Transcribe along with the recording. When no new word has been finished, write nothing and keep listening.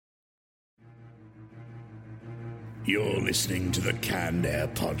You're listening to the Canned Air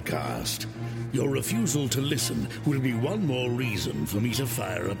Podcast. Your refusal to listen will be one more reason for me to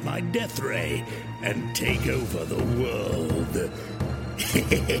fire up my death ray and take over the world.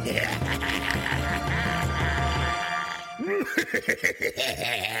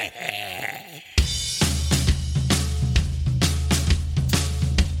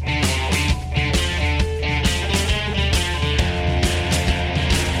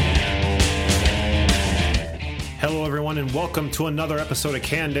 Hello, everyone, and welcome to another episode of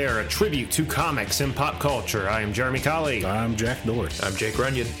Canned Air, a tribute to comics and pop culture. I am Jeremy Colley. I'm Jack North. I'm Jake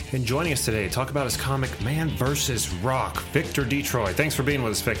Runyon. And joining us today to talk about his comic Man vs. Rock, Victor Detroit. Thanks for being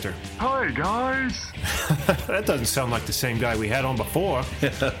with us, Victor. Hi, guys. That doesn't sound like the same guy we had on before.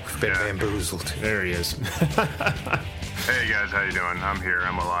 Been bamboozled. There he is. Hey, guys, how you doing? I'm here.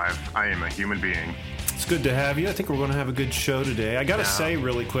 I'm alive. I am a human being. It's good to have you. I think we're going to have a good show today. I got to say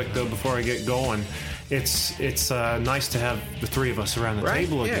really quick, though, before I get going, it's nice to have the three of us around the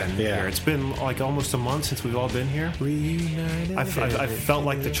table again here. It's been like almost a month since we've all been here. Reunited. I felt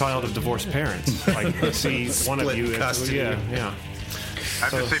like the child of divorced parents. Like, see one of you. Yeah. I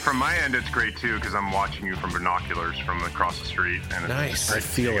have to say, from my end, it's great, too, because I'm watching you from binoculars from across the street. And it's Nice. great I to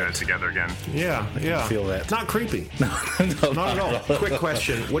see feel you it. guys together again. Yeah. feel that. Not creepy. No, Not at all. Quick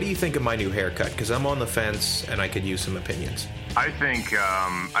question. What do you think of my new haircut? Because I'm on the fence and I could use some opinions. I think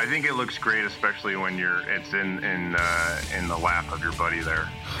it looks great, especially when it's in the lap of your buddy there.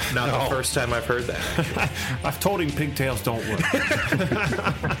 Not the first time I've heard that, actually. I've told him pigtails don't work.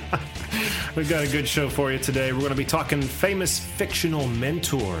 We've got a good show for you today. We're going to be talking famous fictional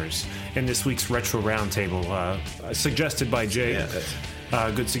mentors in this week's Retro Roundtable, suggested by Jay.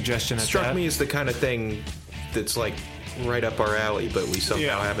 Good suggestion. Struck that. me as the kind of thing that's like right up our alley, but we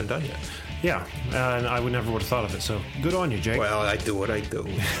somehow haven't done yet. Yeah, and I would never would have thought of it. So good on you, Jake. Well, I do what I do.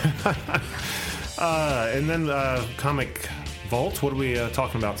 And then Comic Vault. What are we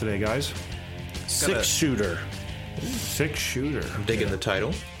talking about today, guys? Six-shooter. Six-shooter. I'm digging the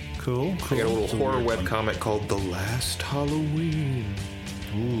title. Cool. I got a little horror webcomic called The Last Halloween.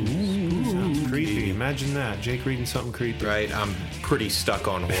 Sounds creepy. Imagine that. Jake reading something creepy. Right, I'm pretty stuck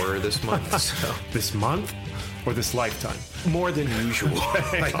on horror this month. So. This month or this lifetime? More than usual,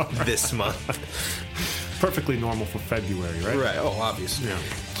 like this month. Perfectly normal for February, right? Right, oh, obviously. Yeah.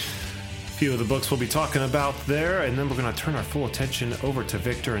 A few of the books we'll be talking about there, and then we're going to turn our full attention over to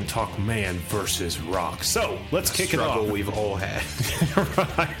Victor and talk Man versus Rock. So, let's kick it Struggle off. we've all had.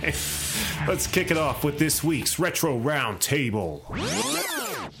 Right. Let's kick it off with this week's Retro Roundtable.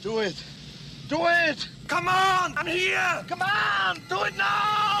 Do it! Do it! Come on! I'm here! Come on! Do it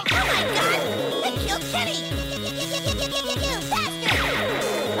now! Oh my God! They killed Kenny! Faster!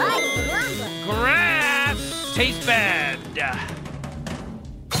 Right, Grass tastes bad.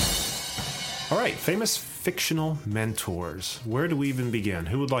 All right, famous fictional mentors. Where do we even begin?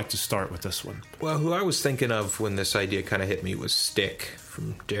 Who would like to start with this one? Well, who I was thinking of when this idea kind of hit me was Stick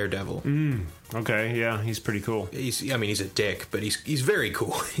from Daredevil. Okay, yeah, he's pretty cool. He's a dick, but he's very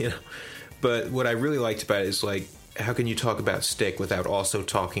cool, you know. But what I really liked about it is, like, how can you talk about Stick without also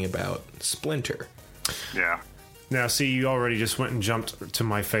talking about Splinter? Yeah. Now, see, you already just went and jumped to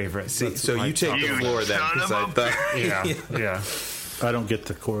my favorite. See, so you take the floor then, because I thought... Yeah. I don't get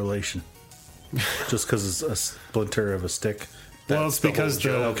the correlation. Just because it's a splinter of a stick. Well, it's because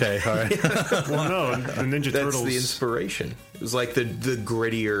Okay, all right. Well, no, the Ninja That's Turtles. the inspiration. It was like the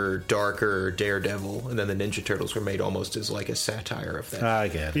grittier, darker Daredevil, and then the Ninja Turtles were made almost as like a satire of that. I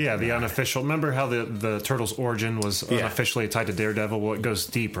get it. Yeah, the unofficial. Remember how the Turtles' origin was unofficially tied to Daredevil? Well, it goes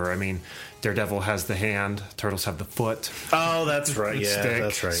deeper. I mean, Daredevil has the hand, Turtles have the foot. Oh, that's right. Yeah, Stick,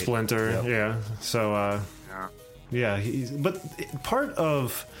 that's right. Splinter. Yep. Yeah. So, but part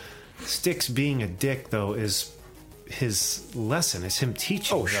of Stick's being a dick, though, is his lesson. Is him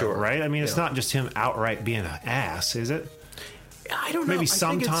teaching. Oh, sure. Right? I mean, it's not just him outright being an ass, is it? I don't know. Maybe I think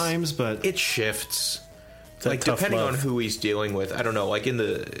sometimes, but it shifts. That Like tough depending love. on who he's dealing with, I don't know. Like in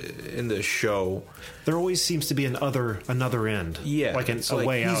the show, there always seems to be another end. yeah, like it's a like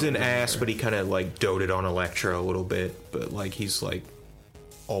way out. he's an ass, but he kind of like doted on Elektra a little bit. But like he's like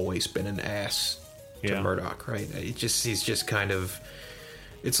always been an ass to Murdoch, right? He's just kind of.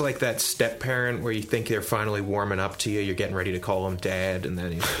 It's like that step parent where you think they're finally warming up to you. You're getting ready to call him dad, and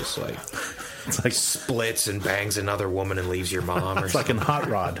then he's just like, It's like splits and bangs another woman and leaves your mom. Or it's like in Hot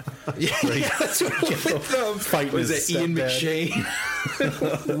Rod. yeah, that's what Fighting was his it Ian stepdad.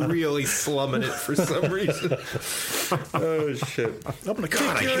 McShane? Really slumming it for some reason. Oh shit! I'm gonna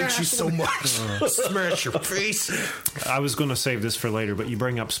God, I kick your hate ass. you so much. Smash your face. I was going to save this for later, but you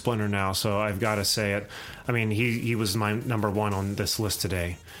bring up Splinter now, so I've got to say it. I mean, he was my number one on this list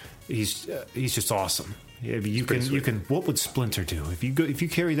today. He's just awesome. Yeah, but you can. What would Splinter do if you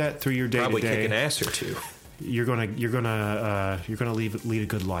carry that through your day to day? Probably kick an ass or two. You're gonna lead a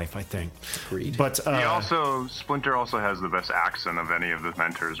good life, I think. Agreed. But Splinter also has the best accent of any of the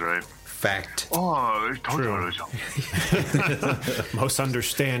mentors, right? Fact. Oh, true. Most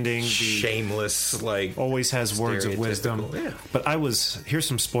understanding, shameless, like always has words of wisdom. Yeah. But here's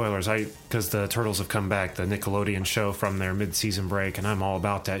some spoilers. Because the Turtles have come back, the Nickelodeon show from their mid-season break, and I'm all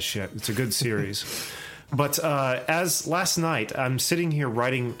about that shit. It's a good series. But as last night, I'm sitting here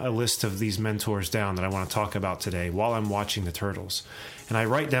writing a list of these mentors down that I want to talk about today while I'm watching the Turtles. And I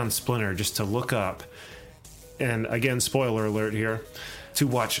write down Splinter just to look up. And again, spoiler alert here, to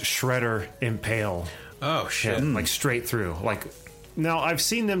watch Shredder impale. Oh, shit. Him, like straight through. Like, now, I've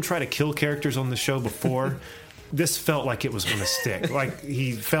seen them try to kill characters on the show before. This felt like it was going to stick. Like,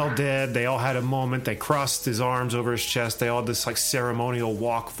 he fell dead. They all had a moment. They crossed his arms over his chest. They all had this, like, ceremonial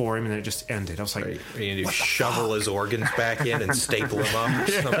walk for him, and it just ended. I was like, you shovel his organs back in and staple him up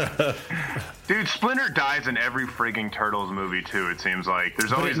or something. Dude, Splinter dies in every frigging Turtles movie, too, it seems like.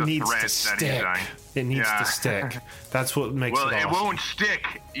 There's always a threat that he's dying. It needs to stick. That's what makes it awesome. Well, it won't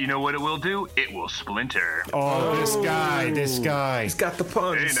stick. You know what it will do? It will splinter. Oh, this guy. He's got the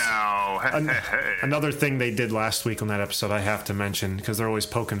puns. Hey, now. Another thing they did last week on that episode I have to mention, because they're always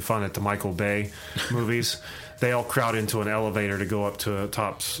poking fun at the Michael Bay movies. They all crowd into an elevator to go up to a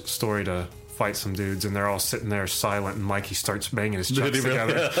top story to fight some dudes, and they're all sitting there silent, and Mikey starts banging his chucks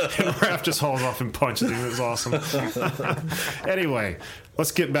together. And Raph just hauls off and punches him. It was awesome. Anyway,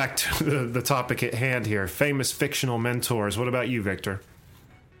 let's get back to the topic at hand here. Famous fictional mentors. What about you, Victor?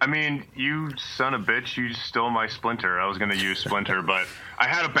 I mean, you son of a bitch, you stole my Splinter. I was going to use Splinter, but I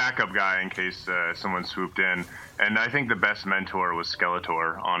had a backup guy in case someone swooped in. And I think the best mentor was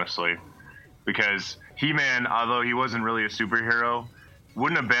Skeletor, honestly. Because He-Man, although he wasn't really a superhero,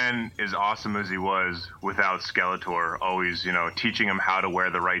 wouldn't have been as awesome as he was without Skeletor always, teaching him how to wear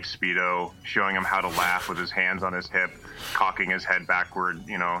the right Speedo, showing him how to laugh with his hands on his hip, cocking his head backward,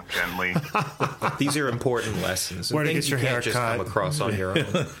 gently. These are important lessons. Where to get your hair just cut. Come across on your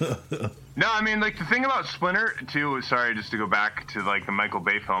own. No, I mean, like, the thing about Splinter, too, sorry, just to go back to, like, the Michael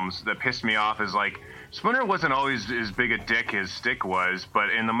Bay films that pissed me off is, like, Splinter wasn't always as big a dick as Stick was, but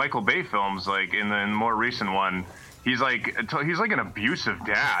in the Michael Bay films, like, in the more recent one, he's like an abusive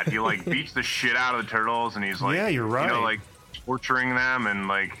dad. He like beats the shit out of the turtles, and he's like, yeah, you're right. Like torturing them, and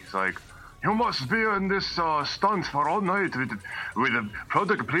like he's like, you must be in this stunt for all night with a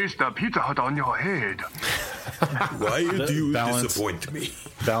product placed Pizza Hut on your head. Why do you disappoint me?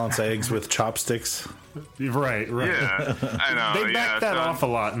 Balance eggs with chopsticks. Right. Yeah, I know. They backed that off a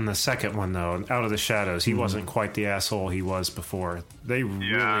lot in the second one, though. Out of the Shadows, he wasn't quite the asshole he was before. They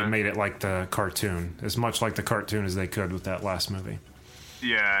really made it like the cartoon, as much like the cartoon as they could with that last movie.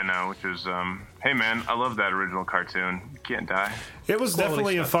 Yeah, I know, which is, hey man, I love that original cartoon. You can't die. It was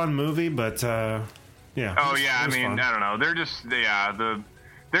definitely a fun movie, but, yeah. Oh, yeah, I mean, fun. I don't know. They're just, they're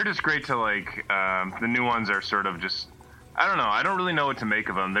just great to, like, the new ones are sort of just, I don't know. I don't really know what to make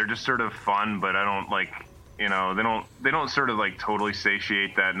of them. They're just sort of fun, but I don't, like, they don't sort of, like, totally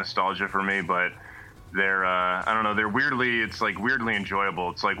satiate that nostalgia for me, but they're, I don't know, it's, like, weirdly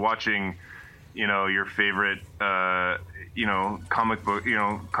enjoyable. It's like watching, your favorite, comic book,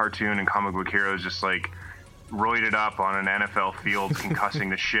 cartoon and comic book heroes just like roided up on an NFL field, concussing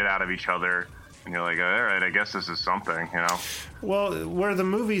the shit out of each other. And you're like, all right, I guess this is something, Well, where the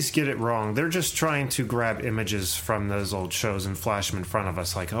movies get it wrong, they're just trying to grab images from those old shows and flash them in front of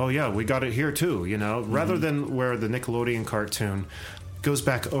us. Like, oh yeah, we got it here too, rather than where the Nickelodeon cartoon goes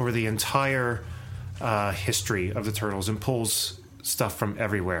back over the entire history of the Turtles and pulls stuff from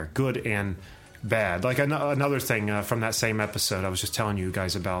everywhere, good and bad. Like another thing from that same episode I was just telling you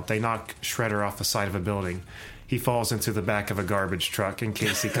guys about, they knock Shredder off the side of a building. He falls into the back of a garbage truck, and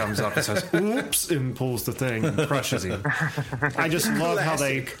Casey comes up and says, oops, and pulls the thing and crushes him. I just love how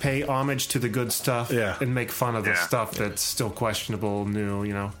they pay homage to the good stuff and make fun of the stuff that's still questionable, new,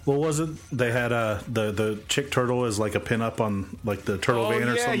 Well, wasn't they had the chick turtle as like a pinup on like the turtle van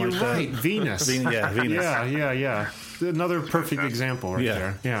or something like that? Venus. Venus. Yeah. Another perfect example right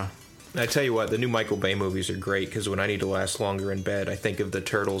there. Yeah. I tell you what, the new Michael Bay movies are great because when I need to last longer in bed, I think of the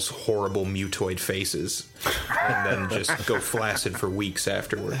Turtles' horrible mutoid faces and then just go flaccid for weeks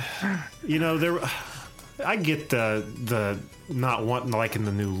afterward. I get the not liking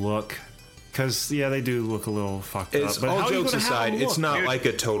the new look because, they do look a little fucked up. But all jokes aside, it's not like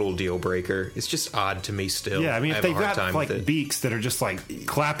a total deal breaker. It's just odd to me still. Yeah, I mean, if they've got like beaks that are just like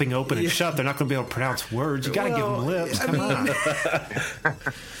clapping open and shut, they're not going to be able to pronounce words. You got to give them lips. Come on.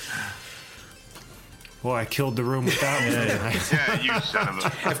 Boy, I killed the room with that one. Yeah, you son of a...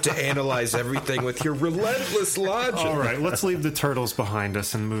 Have to analyze everything with your relentless logic. All right, let's leave the turtles behind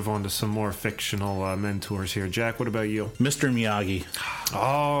us and move on to some more fictional mentors here. Jack, what about you? Mr. Miyagi.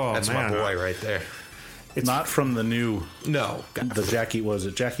 Oh, That's man. my boy right there. It's not from the new. No.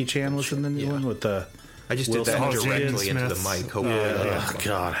 The Jackie Chan was in the new one with the. I just Will did that Smith. directly into the Smith. mic. Hopefully Oh,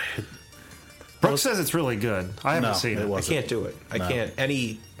 God. Brooke says it's really good. I haven't No, seen it. it I wasn't. can't do it. I can't.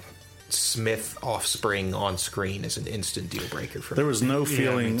 Any Smith offspring on screen is an instant deal breaker for There me. was no me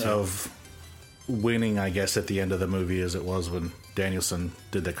feeling too. of winning, I guess, at the end of the movie as it was when Danielson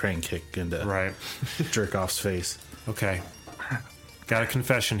did the crane kick into Right. Jerkoff's face. Okay. Got a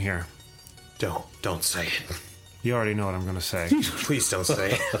confession here. Don't say it. You already know what I'm going to say. Please don't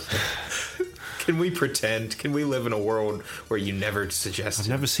say it. Can we pretend? Can we live in a world where you never suggest I've it?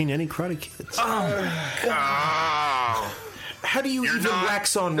 never seen any Karate Kids. Oh, How do you you're even not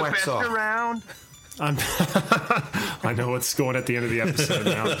wax on, the wax best off? around. I know what's going at the end of the episode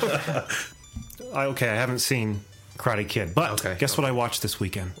now. I haven't seen Karate Kid, but Okay, guess what I watched this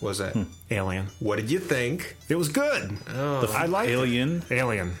weekend? What was that? Alien. What did you think? It was good. I liked Alien. it.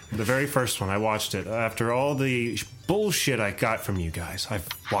 Alien, the very first one. I watched it after all the bullshit I got from you guys. I've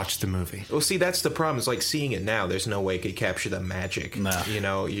watched the movie. Well, see, that's the problem. It's like seeing it now. There's no way it could capture the magic. No. You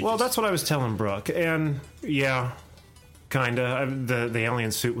know. Well, that's what I was telling Brooke, and yeah, kinda. The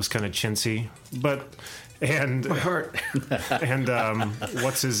alien suit was kind of chintzy, but and my heart. and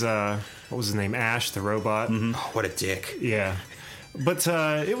what was his name? Ash, the robot. Oh, what a dick. Yeah, but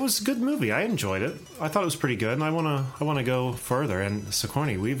it was a good movie. I enjoyed it. I thought it was pretty good, and I wanna go further. And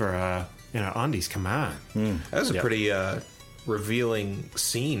Sigourney Weaver, undies, come on. That was a pretty revealing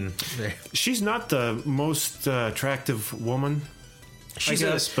scene there. She's not the most attractive woman, I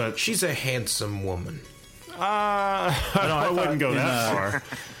guess, but she's a handsome woman. I wouldn't go that far.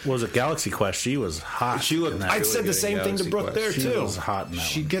 Was it Galaxy Quest? She was hot. She looked. in that. I'd said the same thing to Brooke there She too. was hot in that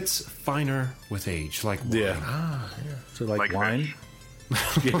She one. gets finer with age, like wine. Yeah. So like Like wine.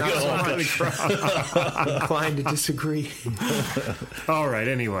 I'm inclined to disagree. All right.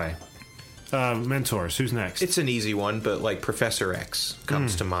 Anyway, mentors. Who's next? It's an easy one, but like Professor X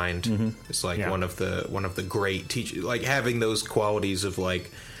comes to mind. It's like Yeah. one of the great teachers, like having those qualities of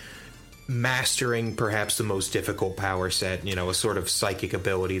like mastering perhaps the most difficult power set, a sort of psychic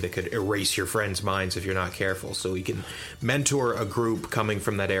ability that could erase your friends' minds if you're not careful. So he can mentor a group coming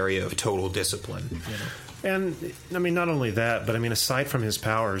from that area of total discipline. And I mean, not only that, but I mean, aside from his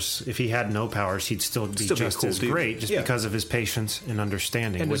powers, if he had no powers, he'd still be Still be a just cool as dude. great, just Yeah. because of his patience and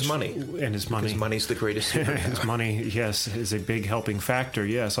understanding, And his money. and his money. Because money's the greatest His superpower. money, yes, is a big helping factor.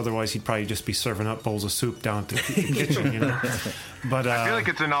 Yes, otherwise he'd probably just be serving up bowls of soup down at the kitchen, But I feel like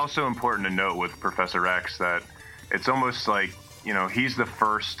it's also important to note with Professor X that it's almost like he's the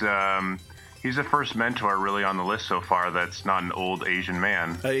first mentor really on the list so far that's not an old Asian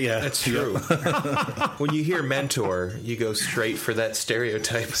man. Yeah, That's true. When you hear mentor, you go straight for that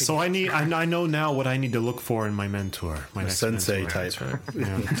stereotype. So I know now what I need to look for in my mentor, my next sensei mentor. type.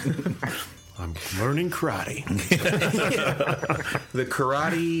 Yeah. I'm learning karate. The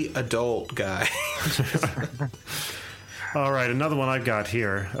karate adult guy. All right, another one I've got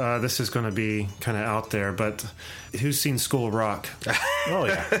here. This is going to be kind of out there, but who's seen School of Rock? Oh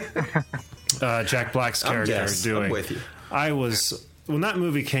yeah. Jack Black's character doing. I'm with you. When that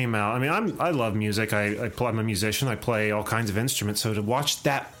movie came out, I mean, I love music. I'm a musician. I play all kinds of instruments. So to watch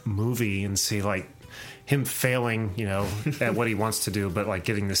that movie and see like him failing, at what he wants to do, but like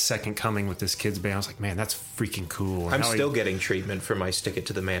getting the second coming with this kid's band, I was like, man, that's freaking cool. And I'm how still getting treatment for my stick it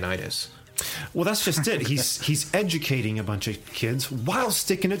to the manitis. Well, that's just it. He's educating a bunch of kids while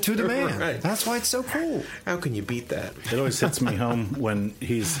sticking it to the man. Right. That's why it's so cool. How can you beat that? It always hits me home when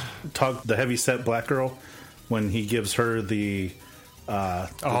he's the heavyset black girl when he gives her the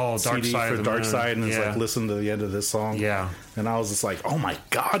Dark CD Side for of the Dark Moon. Side and it's Yeah. like listen to the end of this song. Yeah. And I was just like, oh my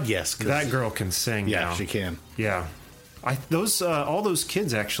god, yes. 'cause- That girl can sing. Yeah, now. she can. Yeah, all those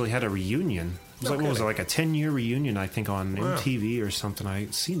kids actually had a reunion. It was like, what was it, like a 10-year reunion, I think, on MTV or something. I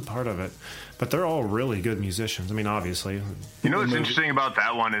seen part of it. But they're all really good musicians. I mean, obviously. You know what's interesting about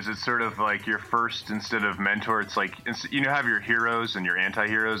that one is it's sort of like your first, instead of mentor, it's like, have your heroes and your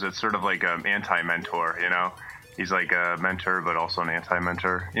anti-heroes. It's sort of like an anti-mentor, He's like a mentor, but also an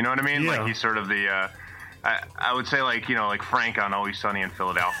anti-mentor. You know what I mean? Yeah. Like he's sort of the... I would say like Frank on Always Sunny in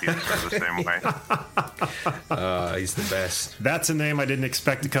Philadelphia is sort of the same way. He's the best. That's a name I didn't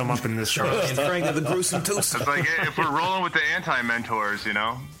expect to come up in this show. And Frank of the Gruesome Twos. It's like if we're rolling with the anti-mentors,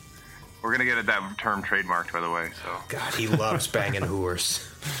 we're gonna get that term trademarked, by the way. So God, he loves banging whores.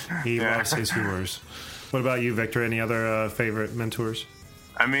 He loves his viewers. What about you, Victor? Any other favorite mentors?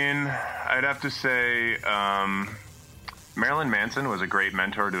 I mean, I'd have to say Marilyn Manson was a great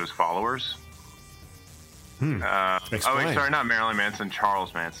mentor to his followers. Sorry, not Marilyn Manson,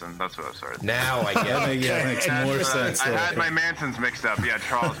 Charles Manson. That's what I was sorry. Now I get it. Yeah, makes more sense. I had my Mansons mixed up. Yeah,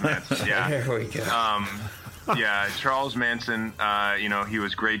 Charles Manson. Yeah. There we go. Yeah, Charles Manson, he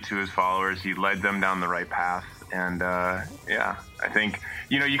was great to his followers. He led them down the right path. And, I think,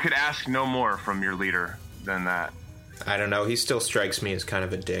 you could ask no more from your leader than that. I don't know. He still strikes me as kind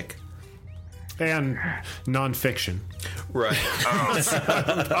of a dick. And nonfiction. Right.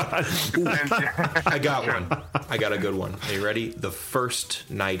 I got one. I got a good one. Are you ready? The first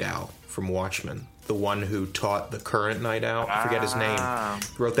Night Owl from Watchmen. The one who taught the current Night Owl. I forget his name.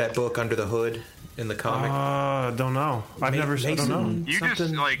 Wrote that book Under the Hood in the comic. Don't know. I don't know.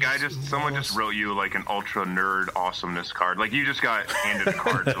 Someone just wrote you like an ultra nerd awesomeness card. Like you just got handed a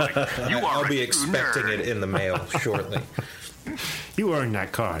card. Like, I'll be expecting it in the mail shortly. You earned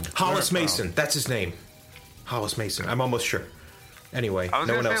that card. Hollis Mason. That's his name. Hollis Mason. I'm almost sure. Anyway, I was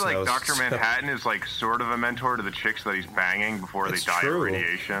no one gonna else say, knows. Dr. Manhattan is like sort of a mentor to the chicks that he's banging before That's they die true. of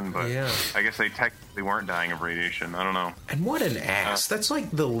radiation, but Yeah. I guess they technically weren't dying of radiation. I don't know. And what an ass. That's like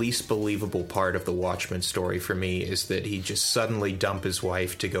the least believable part of the Watchmen story for me, is that he just suddenly dumped his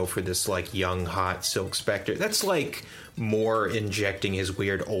wife to go for this like young, hot Silk Spectre. That's like more injecting his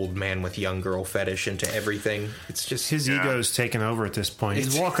weird old man with young girl fetish into everything. It's just His ego's taken over at this point.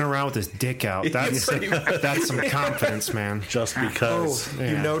 He's walking around with his dick out. That's some confidence, man. Just because.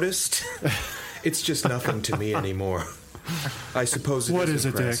 You noticed? It's just nothing to me anymore. I suppose What is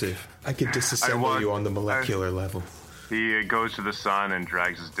a dick? impressive. I could disassemble you on the molecular level. He goes to the sun and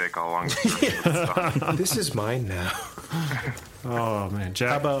drags his dick all along the surface of the sun. This is mine now. Oh man, Jack.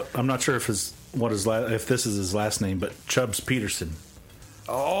 How about, I'm not sure if this is his last name, but Chubbs Peterson.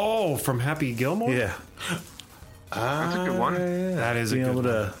 Oh, from Happy Gilmore? Yeah. That's a good one. That is a Being good able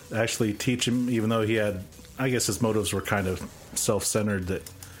one. to actually teach him, even though he had, I guess his motives were kind of self-centered,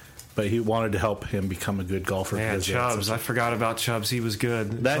 but he wanted to help him become a good golfer. Man, because he had Chubbs. such I forgot about Chubbs. He was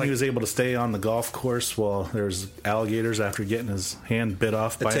good. He was able to stay on the golf course while there was alligators after getting his hand bit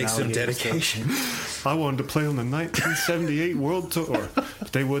off by It takes an some alligator. dedication. I wanted to play on the 1978 World Tour.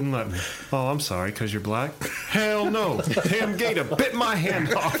 But they wouldn't let me. Oh, I'm sorry, because you're black? Hell no. Damn gator bit my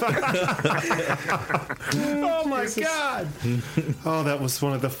hand off. Oh, my God. Oh, that was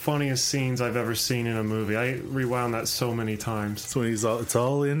one of the funniest scenes I've ever seen in a movie. I rewound that so many times. That's when it's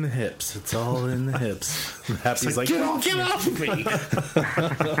all in the hips. It's all in the hips. Happy's like, Get off of me.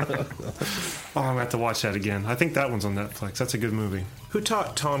 Oh, I'm going to have to watch that again. I think that one's on Netflix. That's a good movie. Who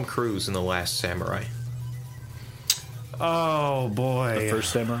taught Tom Cruise in The Last Samurai? Oh, boy. The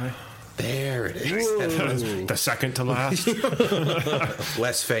First Samurai. There it is. The second to last.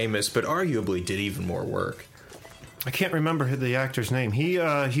 Less famous, but arguably did even more work. I can't remember the actor's name. He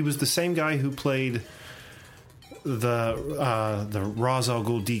was the same guy who played the Ra's al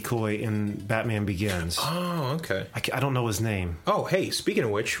Ghul decoy in Batman Begins. Oh, okay. I don't know his name. Oh, hey, speaking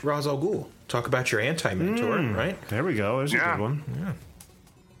of which, Ra's al Ghul. Talk about your anti-mentor, right? There we go. There's a good one. Yeah.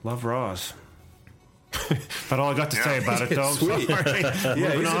 Love Ra's. But all I got to say about it, though. Sweet. Sorry. Yeah,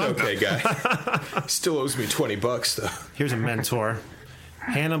 Moving he's on. an okay guy. Still owes me $20, though. Here's a mentor.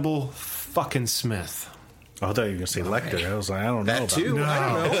 Hannibal fucking Smith. Oh, I thought you were going to say Lecter. I was like, I don't know. That too? No.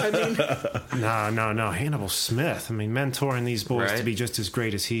 I don't know. I mean, No. Hannibal Smith. I mean, mentoring these boys Right. to be just as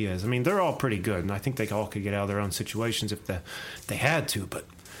great as he is. I mean, they're all pretty good, and I think they all could get out of their own situations if they had to, but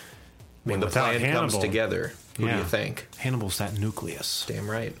when the without plan comes Hannibal- together, who do you think? Hannibal's that nucleus. Damn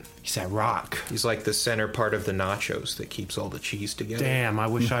right. He's that rock. He's like the center part of the nachos that keeps all the cheese together. Damn, I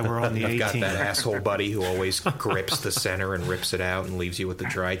wish I were on the I've 18. got that asshole buddy who always grips the center and rips it out and leaves you with the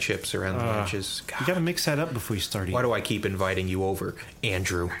dry chips around the edges. You got to mix that up before you start eating. Why do I keep inviting you over,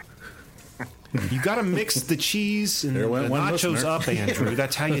 Andrew? You got to mix the cheese and the There went one nachos listener. up, Andrew.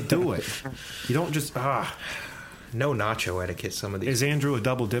 That's how you do it. You don't just No nacho etiquette, some of these. Is Andrew a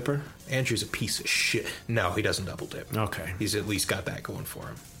double dipper? Andrew's a piece of shit. No, he doesn't double dip. Okay. He's at least got that going for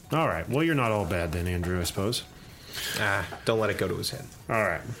him. All right. Well, you're not all bad then, Andrew, I suppose. Don't let it go to his head. All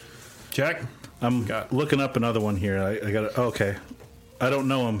right. Jack? I'm looking up another one here. I got okay. I don't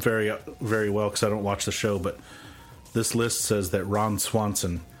know him very, very well because I don't watch the show, but this list says that Ron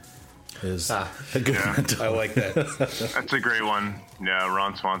Swanson is a good mentor. I like that. That's a great one. Yeah,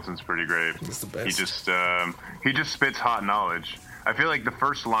 Ron Swanson's pretty great. He's the best. He just spits hot knowledge. I feel like the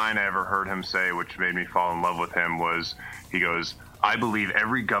first line I ever heard him say, which made me fall in love with him, was he goes, "I believe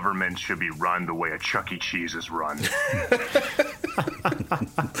every government should be run the way a Chuck E. Cheese is run."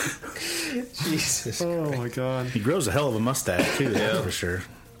 Jesus. Oh, my God. He grows a hell of a mustache too. That's for sure.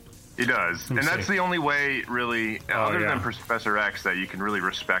 He does. And that's the only way, really, other than Professor X, that you can really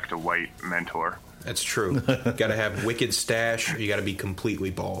respect a white mentor. That's true. Got to have wicked stash, or you got to be completely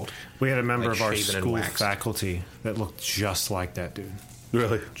bald. We had a member Like of our shaven and school waxed. faculty that looked just like that dude.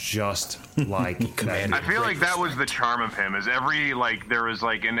 Really? Just like that. I feel like that was the charm of him. Is there was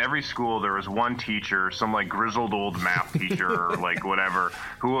in every school there was one teacher, some like grizzled old math teacher or like whatever,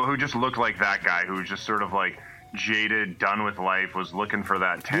 who just looked like that guy, who was just sort of like jaded, done with life, was looking for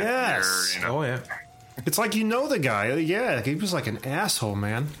that 10th Yes. year. You know? Oh, yeah. It's like you know the guy. Yeah, he was like an asshole,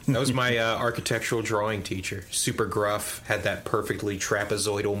 man. That was my architectural drawing teacher. Super gruff, had that perfectly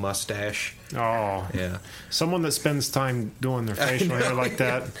trapezoidal mustache. Oh, Yeah. someone that spends time doing their facial hair like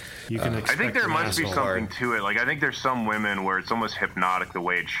that, you can I expect think there an must be asshole. something to it. Like, I think there's some women where it's almost hypnotic the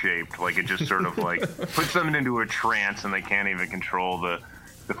way it's shaped. Like, it just sort of like puts them into a trance and they can't even control the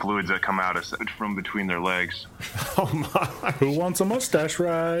fluids that come out from between their legs. Oh my! Who wants a mustache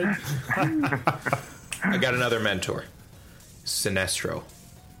ride? I got another mentor. Sinestro.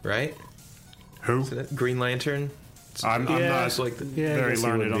 Right? Who? Green Lantern? I'm Yeah. not It's like very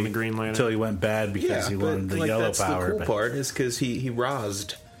learned on the Green Lantern. Until he went bad because he learned the yellow that's power. the cool but- part is because he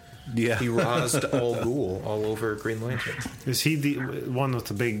rosed. Yeah. He rosed Al Ghul all over Green Lantern. Is he the one with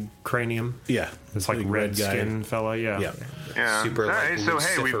the big cranium? Yeah. It's like Big red guy. skin fella. Yeah. Yeah. Yeah. Super, All right, like, so,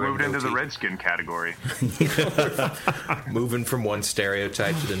 hey, we've Lucifer moved into the goatee. redskin category. Moving from one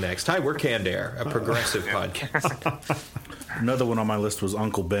stereotype to the next. Hi, we're Canned Air, a progressive podcast. Another one on my list was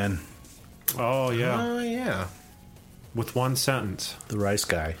Uncle Ben, Oh yeah. Oh, yeah. With one sentence. the rice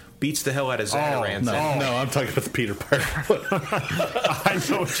guy. Beats the hell out of Zatarans. No, no, I'm talking about the Peter Parker. I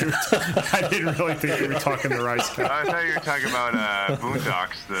know what you're. I didn't really think you were talking the rice guy. I thought you were talking about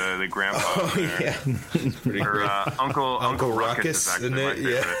Boondocks, the grandpa. Yeah. Or Uncle Ruckus is Ruckus, actually isn't my it?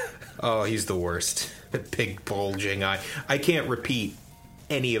 Yeah. favorite. Oh, he's the worst. Big bulging eye. I can't repeat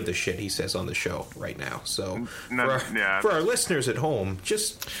any of the shit he says on the show right now. So No, for our listeners at home,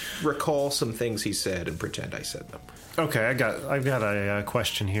 just recall some things he said and pretend I said them. Okay, I've got a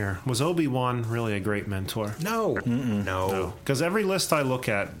question here. Was Obi-Wan really a great mentor? No. No. Because every list I look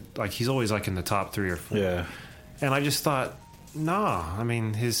at, like he's always like in the top 3 or 4. Yeah. And I just thought, nah. I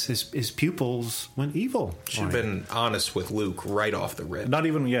mean, his pupils went evil. Should have been honest with Luke right off the rip. Not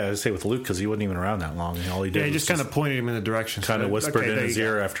even, I'd say with Luke, because he wasn't even around that long. All he did Yeah, he was just kind of pointed him in the direction. kind of whispered in there his you go.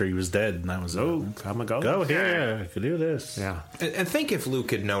 ear after he was dead, and that was Oh, I'm a go. Go here, I could do this. Yeah. And think if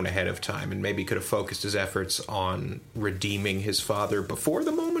Luke had known ahead of time and maybe could have focused his efforts on redeeming his father before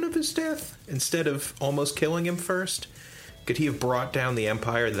the moment of his death instead of almost killing him first. Could he have brought down the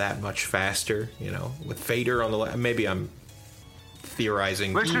Empire that much faster? You know, with Vader on the maybe I'm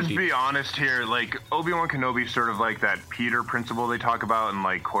theorizing. Let's just deep. be honest here. Like, Obi-Wan Kenobi sort of like that Peter principle they talk about in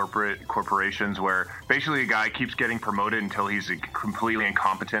like corporations, where basically a guy keeps getting promoted until he's completely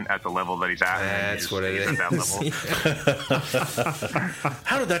incompetent at the level that he's at. and That's he what it just is. stays at that level.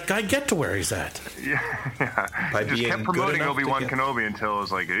 How did that guy get to where he's at? By Just being kept good promoting enough to Obi-Wan get- Kenobi until it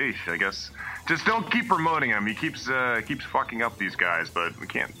was like, eesh, I guess. Just don't keep promoting him. He keeps fucking up these guys, but we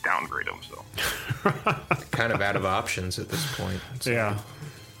can't downgrade him. So kind of out of options at this point. So, Yeah.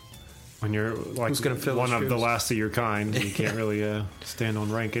 When you're like Who's gonna fill one his of the shoes? last of your kind, you can't really stand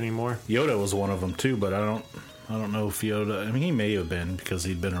on rank anymore. Yoda was one of them too, but I don't know if Yoda. I mean, he may have been because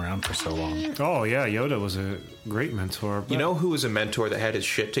he'd been around for so long. Oh yeah, Yoda was a great mentor. You know who was a mentor that had his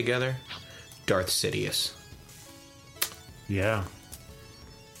shit together? Darth Sidious. Yeah.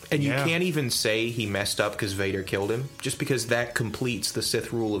 And you Yeah. can't even say he messed up because Vader killed him, just because that completes the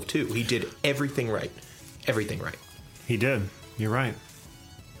Sith rule of 2. He did everything right. Everything right. He did. You're right.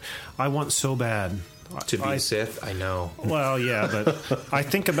 I want so bad To be Sith, I know. Well, yeah, but I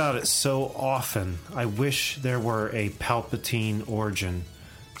think about it so often. I wish there were a Palpatine origin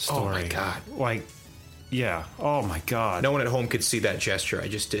story. Oh my God. Like, yeah. Oh my God. No one at home could see that gesture I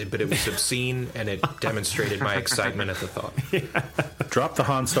just did, but it was obscene and it demonstrated my excitement at the thought. Drop the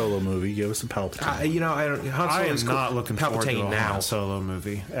Han Solo movie. Give us a Palpatine. I don't. Han I Solo's am cool. not looking forward to Palpatine a now. Han Solo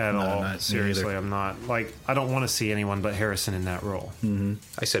movie at all. not me Seriously, either. I'm not. Like, I don't want to see anyone but Harrison in that role.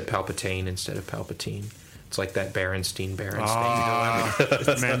 I said Palpatine instead of Palpatine. It's like that Berenstain.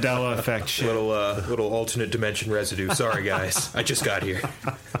 Mandela effect shit. Little alternate dimension residue. Sorry, guys. I just got here.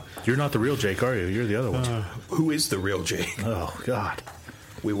 You're not the real Jake, are you? You're the other one. Who is the real Jake? Oh God.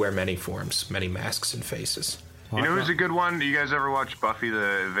 We wear many forms, many masks and faces. you know who's a good one? You guys ever watch Buffy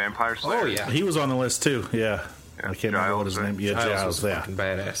the Vampire Slayer? Oh, yeah. He was on the list too. Yeah. I can't remember what his Giles, name. Yeah, Giles Giles. was Yeah. fucking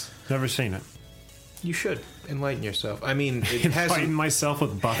badass. Never seen it. You should. Enlighten yourself. I mean, it Fighting hasn't myself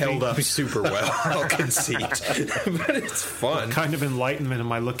with Buffy. held up super well, I'll concede. But it's fun. What kind of enlightenment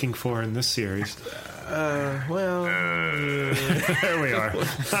am I looking for in this series? Well, There we are.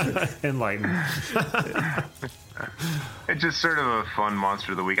 Enlightened. It's just sort of a fun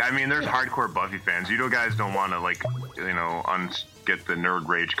monster of the week. I mean, there's hardcore Buffy fans. You guys don't want to get the nerd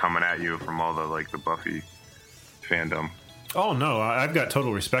rage coming at you from all the Buffy fandom. Oh, no. I've got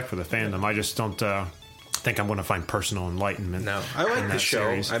total respect for the fandom. I just don't think I'm going to find personal enlightenment. no, I like the show.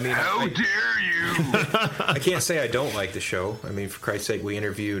 Series. I mean, How dare you? I can't say I don't like the show. I mean, for Christ's sake, we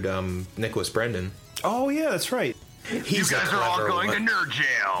interviewed Nicholas Brendan. Oh, yeah, that's right. You guys are all going to nerd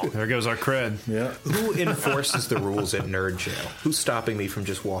jail. There goes our cred. Yeah. Who enforces the rules at nerd jail? Who's stopping me from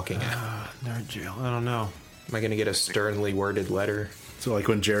just walking out? Nerd jail. I don't know. Am I going to get a sternly worded letter? So like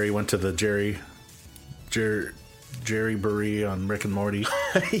when Jerry went to the Jerry Burry on Rick and Morty.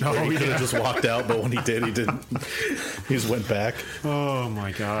 He could have just walked out, but when he did, he didn't. He just went back. Oh,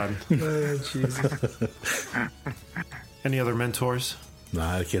 my God. Jesus. Any other mentors?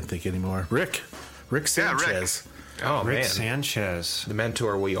 Nah, I can't think anymore. Rick Sanchez. Oh, Rick man. Sanchez. The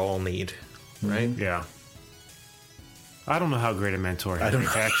mentor we all need, right? Yeah. I don't know how great a mentor he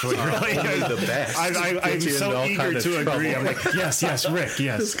is, actually. Really. The best. I'm Gets you so into all eager kind of to agree. trouble. I'm like, yes, Rick,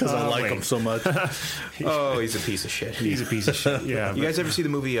 yes. Because I like him so much. Oh, he's a piece of shit. He's a piece of shit. Yeah. You guys ever see the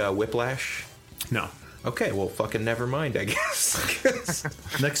movie Whiplash? No. Okay, well, fucking never mind, I guess.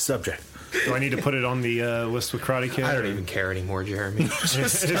 Next subject. Do I need to put it on the list with Karate Kid? I don't even care anymore, Jeremy.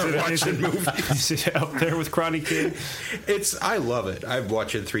 Is it up there with Karate Kid? I love it. I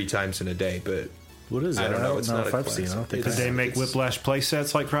watch it 3 times in a day, but What is it? I don't know. It's not if a I've seen it. I don't think Did I they have. make Whiplash play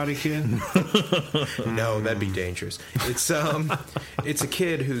sets like Karate Kid? no, that'd be dangerous. It's it's a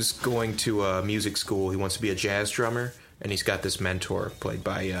kid who's going to a music school. He wants to be a jazz drummer, and he's got this mentor played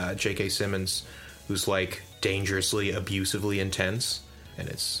by J.K. Simmons, who's like dangerously, abusively intense, and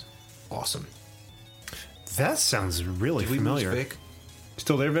it's awesome. That sounds really Did we familiar. lose Vic?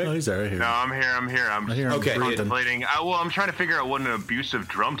 Still there, Vic? Oh, he's already here. No, I'm here. I'm I hear him Okay, breathing. contemplating. I'm trying to figure out what an abusive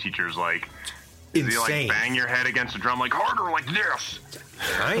drum teacher's like. Does he Insane. bang your head against a drum harder like this?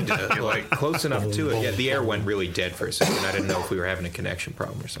 Kinda, like close enough to it. Yeah, the air went really dead for a second. I didn't know if we were having a connection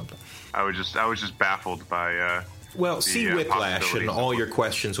problem or something. I was just baffled by. Well, see The, Whiplash, and possibilities. all your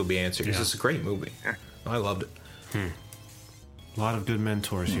questions will be answered. Because Yeah. it's a great movie. I loved it. A lot of good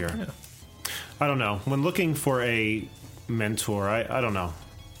mentors here. I don't know. When looking for a mentor, I don't know.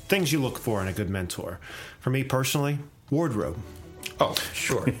 Things you look for in a good mentor. For me personally, wardrobe. Oh,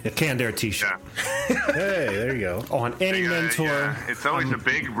 sure. Canned Air t-shirt. Yeah. Hey, there you go. On any mentor. Yeah. It's always a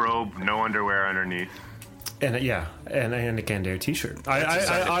big robe, no underwear underneath. And and a Canned Air t-shirt. I a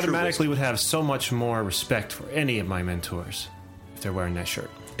sign of true automatically would have so much more respect for any of my mentors if they're wearing that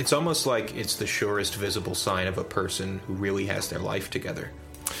shirt. It's almost like it's the surest visible sign of a person who really has their life together.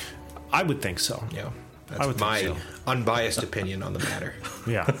 I would think so. Yeah. I That's would think my so. unbiased opinion on the matter.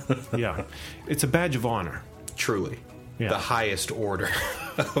 Yeah. It's a badge of honor. Truly. Yeah. The highest order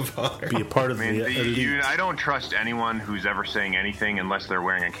of honor. Be a part of I mean, the elite. I don't trust anyone who's ever saying anything unless they're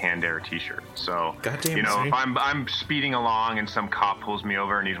wearing a Canned Air t-shirt. So, Goddamn you know, right. if I'm speeding along and some cop pulls me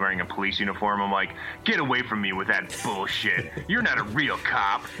over and he's wearing a police uniform, I'm like, get away from me with that bullshit. You're not a real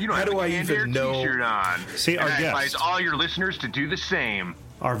cop. You don't How have do a I Canned even Air know- t-shirt on. See, and our I advise guest. all your listeners to do the same.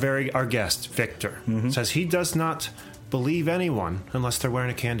 Our guest, Victor, says he does not believe anyone unless they're wearing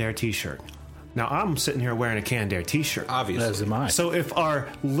a Canned Air t-shirt. Now, I'm sitting here wearing a Canned Air t-shirt. Obviously. As am I. So if our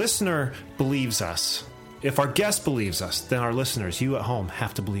listener believes us, if our guest believes us, then our listeners, you at home,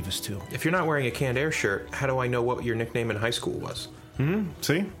 have to believe us too. If you're not wearing a Canned Air shirt, how do I know what your nickname in high school was?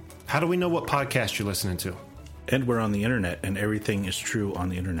 See? How do we know what podcast you're listening to? And we're on the internet, and everything is true on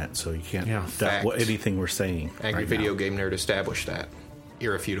the internet, so you can't Yeah. doubt Facts. anything we're saying. Angry right Video now. Game Nerd established that.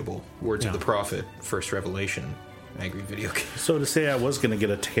 Irrefutable. Words Yeah. of the Prophet. First revelation. Angry Video Game. So to say I was going to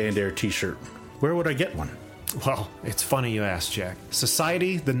get a Canned Air t-shirt, where would I get one? Well, it's funny you asked, Jack.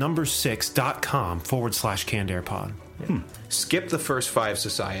 Society6.com/Canned Air Pod. Skip the first 5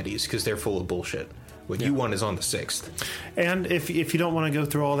 societies because they're full of bullshit. What you want is on the 6th. And if you don't want to go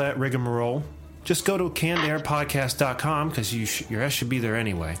through all that rigmarole, just go to cannedairpodcast.com because your ass should be there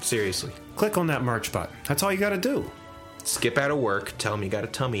anyway. Seriously. Click on that merch button. That's all you got to do. Skip out of work, tell them you got a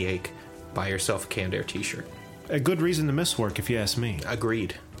tummy ache, buy yourself a Canned Air t-shirt. A good reason to miss work, if you ask me.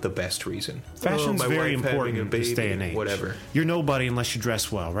 Agreed. the best reason. Fashion's my very wife having a important this day and baby, age. Whatever. You're nobody unless you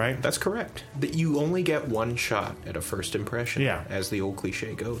dress well, right? That's correct. That you only get one shot at a first impression. Yeah. As the old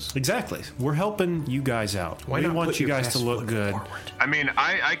cliche goes. Exactly. We're helping you guys out. Why we not want put you your guys best to look foot good. forward? I mean,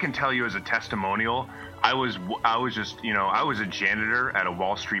 I can tell you as a testimonial, I was just, I was a janitor at a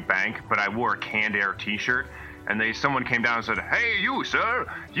Wall Street bank, but I wore a Canned Air t-shirt. And someone came down and said, "Hey, you, sir,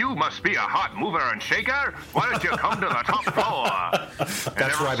 you must be a hot mover and shaker. Why don't you come to the top floor?"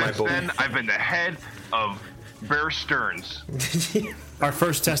 And ever right, my since boy. then, I've been the head of Bear Stearns. Our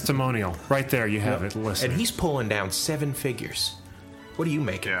first testimonial. Right there, you have it. Listen. And he's pulling down 7 figures. What do you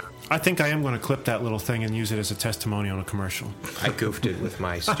make? Yeah. I think I am going to clip that little thing and use it as a testimonial in a commercial. I goofed it with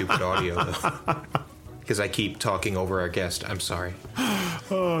my stupid audio, though. Because I keep talking over our guest. I'm sorry.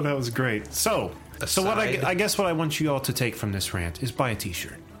 Oh, that was great. So what Aside. I guess what I want you all to take from this rant is buy a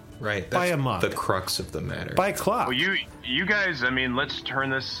t-shirt. Right. Buy That's a mug. the crux of the matter. Buy a clock. Well, you guys, I mean, let's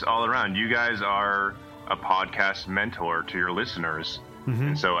turn this all around. You guys are a podcast mentor to your listeners.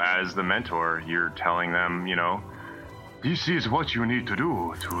 And so as the mentor, you're telling them, this is what you need to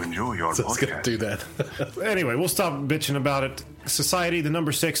do to enjoy your So it's podcast. going to do that. Anyway, we'll stop bitching about it.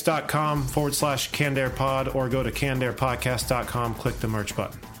 Society6.com/CannedAirPod or go to CannedAirPodcast.com, click the merch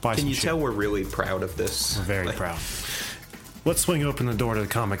button. Buy Can some you shit. tell we're really proud of this? We're very proud. Let's swing open the door to the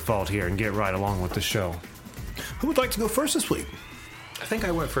comic vault here and get right along with the show. Who would like to go first this week? I think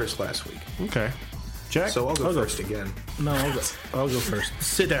I went first last week. Okay. Jack? So I'll go I'll go first again. No, I'll go first.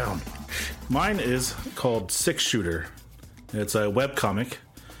 Sit down. Mine is called Six Shooter. It's a webcomic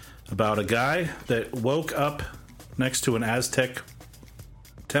about a guy that woke up next to an Aztec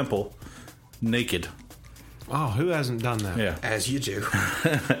temple naked. Oh, who hasn't done that? Yeah. As you do.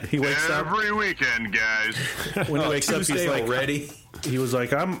 He wakes up. Every weekend, guys. When he wakes up, Tuesday he's like, already. he was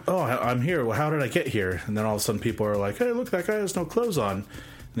like, I'm here. Well, how did I get here? And then all of a sudden people are like, hey, look, that guy has no clothes on.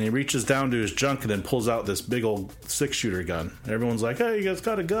 And he reaches down to his junk and then pulls out this big old 6-shooter gun. And everyone's like, hey, you guys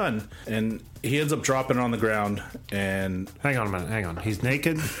got a gun. And he ends up dropping it on the ground and... Hang on a minute. Hang on. He's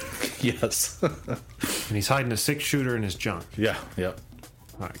naked Yes. and he's hiding a 6-shooter in his junk. Yeah, yeah.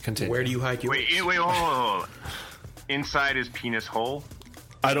 All right, continue. Where do you hide your... Wait, hold. Inside his penis hole?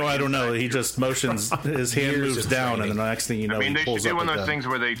 I don't know. He just motions, his hand Years moves of down, training. and then the next thing you know, I mean, he they should pulls do up one a of those gun. things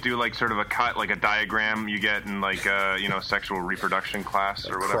where they do like sort of a cut, like a diagram you get in like sexual reproduction class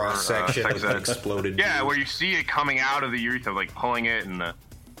or whatever. Cross section sex of an ed. exploded. Yeah, dude. where you see it coming out of the urethra, like pulling it and the.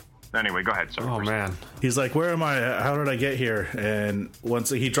 Anyway, go ahead. Sorry. Oh, man. He's like, where am I? How did I get here? And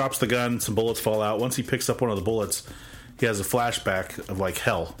once he drops the gun, some bullets fall out. Once he picks up one of the bullets, he has a flashback of like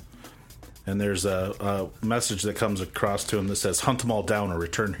hell. And there's a message that comes across to him that says, hunt them all down or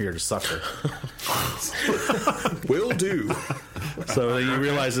return here to sucker. Will do. So then he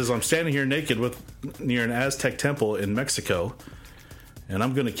realizes, I'm standing here naked near an Aztec temple in Mexico, and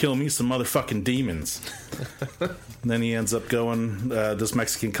I'm going to kill me some motherfucking demons. And then he ends up going, this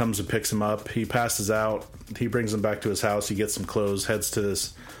Mexican comes and picks him up. He passes out. He brings him back to his house. He gets some clothes, heads to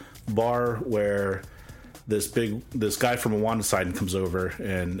this bar where this guy from Awandaside comes over,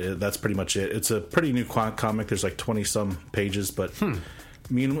 and that's pretty much it. It's a pretty new comic. There's like 20-some pages, but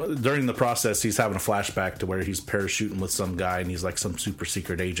during the process, he's having a flashback to where he's parachuting with some guy, and he's like some super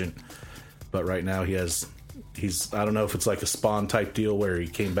secret agent. But right now he's I don't know if it's like a Spawn type deal where he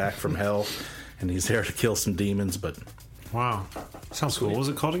came back from hell, and he's there to kill some demons, but... Wow. Sounds cool. What was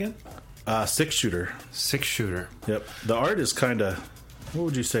it called again? 6-shooter. 6-shooter. Yep. The art is kind of... What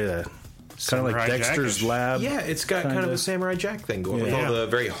would you say that? Kind of like Samurai Dexter's Jack-ish. Lab. Yeah, it's got kind of kinda. a Samurai Jack thing going with Yeah. all the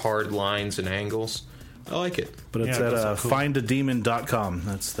very hard lines and angles. I like it. But it's Yeah, at those are cool. findademon.com.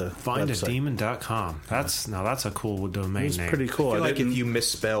 That's the website. Findademon.com. That's a cool domain It's name. pretty cool. I feel like didn't- if you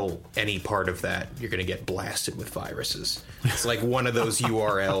misspell any part of that, you're going to get blasted with viruses. It's like one of those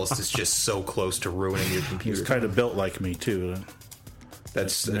URLs that's just so close to ruining your He's computer. kind of built like me, too.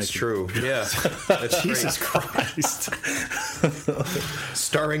 That's naked. true. Yeah. That's Jesus great. Christ.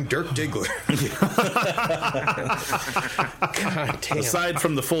 Starring Dirk Diggler. God damn. Aside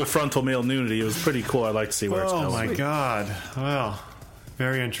from the full frontal male nudity, it was pretty cool. I'd like to see where it's Oh, going. my God. Well,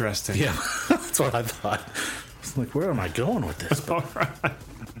 very interesting. Yeah, that's what I thought. I was like, where am I going with this? All right.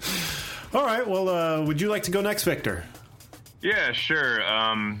 All right. Well, would you like to go next, Victor? Yeah, sure.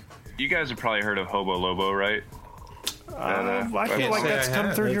 You guys have probably heard of Hobo Lobo, right? I feel can't like say that's I come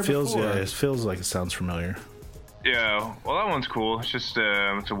have. through It here feels, before. yeah, it feels like it sounds familiar. Yeah, well, that one's cool. It's just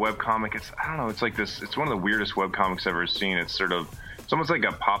it's a web comic. I don't know. It's like this. It's one of the weirdest web comics I've ever seen. It's almost like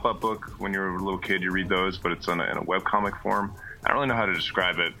a pop-up book when you're a little kid. You read those, but it's in a web comic form. I don't really know how to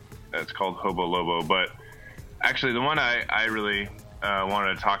describe it. It's called Hobo Lobo, but actually, the one I really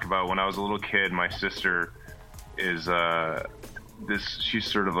wanted to talk about when I was a little kid, my sister is she's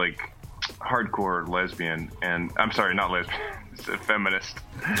sort of like hardcore lesbian, and I'm sorry, not lesbian, it's a feminist.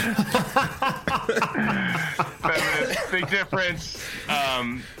 Feminist, big difference.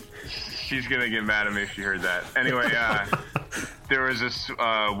 She's gonna get mad at me if she heard that. Anyway, there was this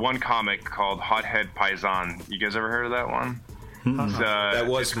one comic called Hothead Paisan. You guys ever heard of that one? That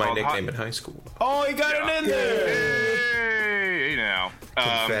was my nickname in high school. Oh, he got it in there! Hey, now.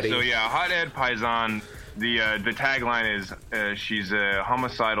 So yeah, Hothead Paisan. The tagline is she's a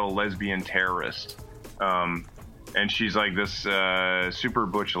homicidal lesbian terrorist, and she's like this super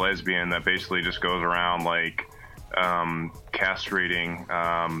butch lesbian that basically just goes around like castrating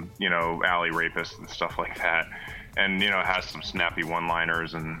alley rapists and stuff like that, and has some snappy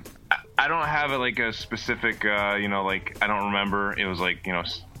one-liners. And I don't have a specific I don't remember. It was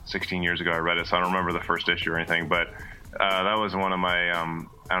 16 years ago I read it, so I don't remember the first issue or anything, but that was one of my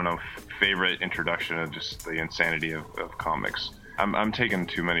favorite introduction of just the insanity of comics. I'm taking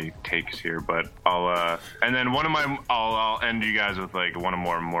too many takes here, but I'll and then I'll end you guys with one of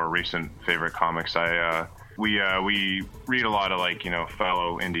more recent favorite comics. We read a lot of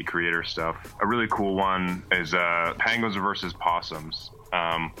fellow indie creator stuff. A really cool one is Penguins versus Possums,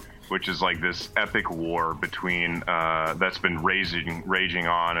 which is this epic war between that's been raging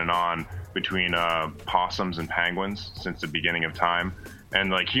on and on between possums and penguins since the beginning of time,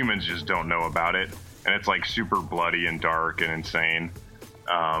 and humans just don't know about it, and it's super bloody and dark and insane.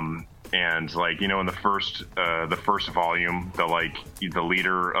 And in the first volume, the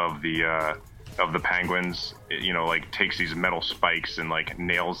leader of the penguins, takes these metal spikes and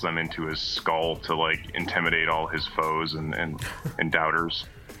nails them into his skull to intimidate all his foes and doubters.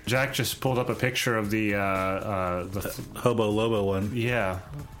 Jack just pulled up a picture of the Hobo Lobo one. Yeah,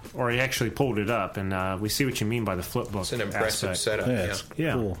 or he actually pulled it up, and we see what you mean by the flip book. It's an impressive setup.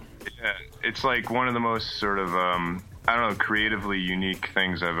 Yeah. Cool. Yeah, it's one of the most sort of creatively unique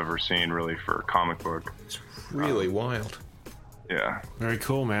things I've ever seen, really, for a comic book. It's really wild. Yeah. Very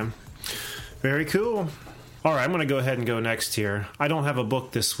cool, man. Very cool. All right, I'm going to go ahead and go next here. I don't have a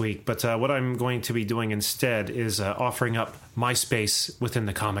book this week, but what I'm going to be doing instead is offering up my space within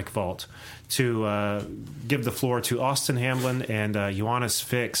the Comic Vault to give the floor to Austin Hamlin and Ioannis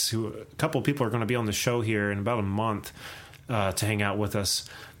Fix, who a couple of people are going to be on the show here in about a month to hang out with us.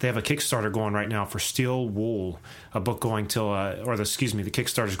 They have a Kickstarter going right now for Steel Wool, a book going till, the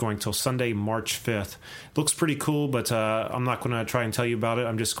Kickstarter's going till Sunday, March 5th. It looks pretty cool, but I'm not going to try and tell you about it.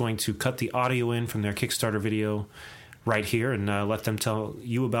 I'm just going to cut the audio in from their Kickstarter video right here and let them tell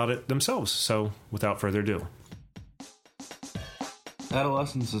you about it themselves. So, without further ado.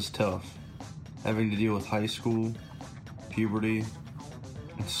 Adolescence is tough. Having to deal with high school, puberty,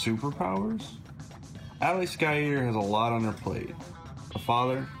 and superpowers? Ally Skyeater has a lot on her plate. A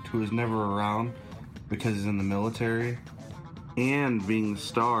father who is never around because he's in the military, and being the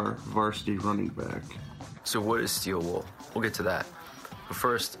star varsity running back. So what is Steel Wool? We'll get to that. But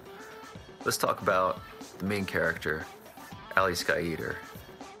first, let's talk about the main character, Ally Skyeater.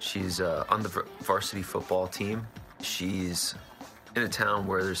 She's on the varsity football team. She's in a town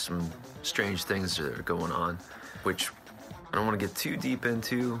where there's some strange things that are going on, which I don't want to get too deep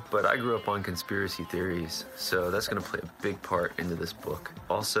into, but I grew up on conspiracy theories, so that's going to play a big part into this book.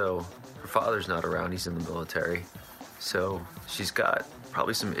 Also, her father's not around, he's in the military, so she's got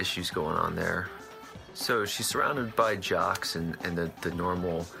probably some issues going on there. So she's surrounded by jocks and the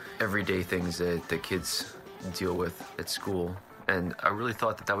normal everyday things that the kids deal with at school, and I really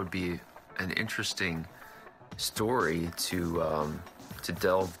thought that would be an interesting story to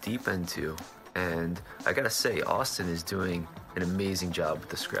delve deep into. And I gotta say, Austin is doing an amazing job with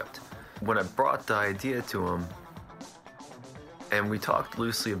the script. When I brought the idea to him, and we talked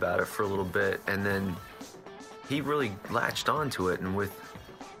loosely about it for a little bit, and then he really latched onto it, and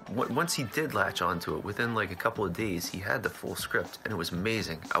once he did latch onto it, within a couple of days, he had the full script, and it was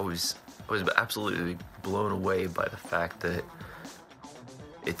amazing. I was absolutely blown away by the fact that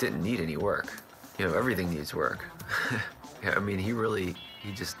it didn't need any work. Everything needs work. Yeah, I mean, he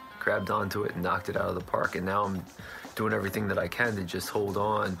just grabbed onto it and knocked it out of the park, and now I'm doing everything that I can to just hold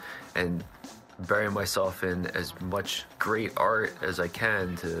on and bury myself in as much great art as I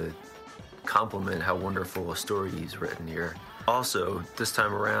can to complement how wonderful a story he's written here. Also, this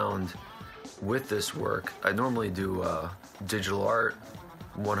time around with this work, I normally do digital art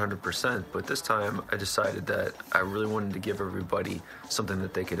 100%, but this time I decided that I really wanted to give everybody something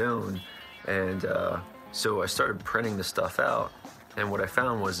that they could own, and so I started printing the stuff out. And what I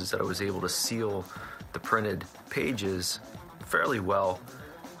found was that I was able to seal the printed pages fairly well,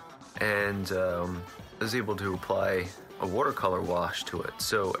 and I was able to apply a watercolor wash to it.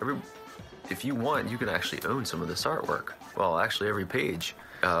 So if you want, you can actually own some of this artwork. Well, actually, every page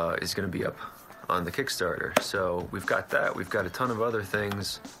is going to be up on the Kickstarter. So we've got that. We've got a ton of other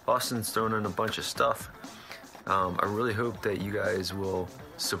things. Austin's thrown in a bunch of stuff. I really hope that you guys will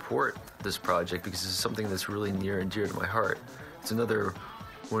support this project because this is something that's really near and dear to my heart. It's another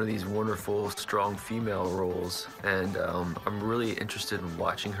one of these wonderful, strong female roles, and I'm really interested in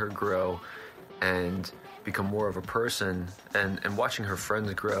watching her grow and become more of a person, and watching her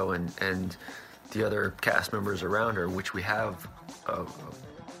friends grow and the other cast members around her, which we have a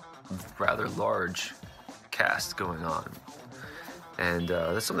rather large cast going on. And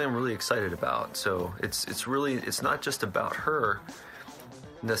that's something I'm really excited about. So it's not just about her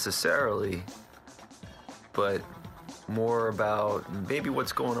necessarily, but more about maybe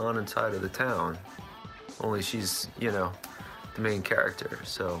what's going on inside of the town. Only she's, the main character.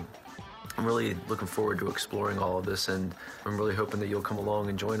 So I'm really looking forward to exploring all of this, and I'm really hoping that you'll come along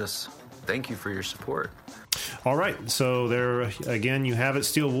and join us. Thank you for your support. All right, so there again, you have it.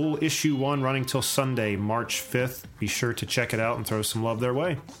 Steel Wool issue 1 running till Sunday, March 5th. Be sure to check it out and throw some love their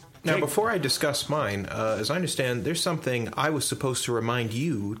way. Now, before I discuss mine, as I understand, there's something I was supposed to remind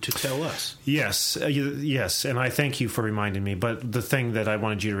you to tell us. Yes, yes, and I thank you for reminding me. But the thing that I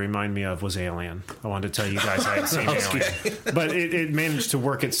wanted you to remind me of was Alien. I wanted to tell you guys I had seen Alien, but it managed to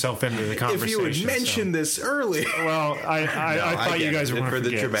work itself into the conversation. If you had mentioned this earlier, well, I thought you guys were going to for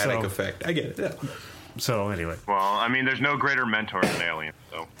forget, the dramatic effect. I get it. Yeah. So anyway, well, I mean, there's no greater mentor than Alien.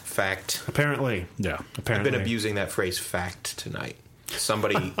 So fact. Apparently, yeah. Apparently, I've been abusing that phrase "fact" tonight.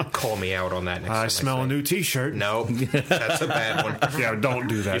 Somebody call me out on that next time. I smell a new T-shirt. No, that's a bad one. Yeah, don't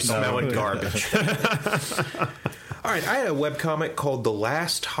do that. You're smelling garbage. All right, I had a webcomic called The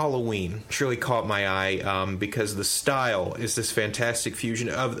Last Halloween. It really caught my eye because the style is this fantastic fusion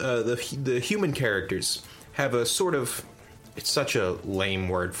of the human characters have a sort of, it's such a lame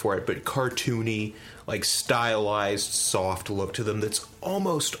word for it, but cartoony, like stylized, soft look to them that's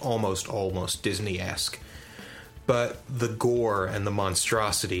almost Disney-esque. But the gore and the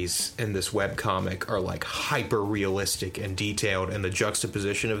monstrosities in this webcomic are like hyper-realistic and detailed, and the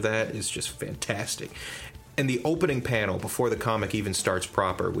juxtaposition of that is just fantastic. In the opening panel, before the comic even starts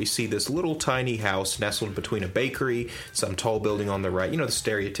proper, we see this little tiny house nestled between a bakery, some tall building on the right. You know, the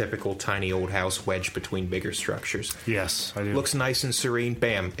stereotypical tiny old house wedged between bigger structures. Yes, I do. Looks nice and serene.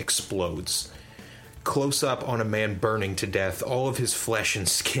 Bam, explodes. Close up on a man burning to death, all of his flesh and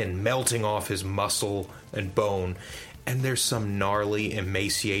skin melting off his muscle and bone, and there's some gnarly,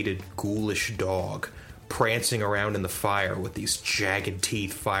 emaciated, ghoulish dog prancing around in the fire with these jagged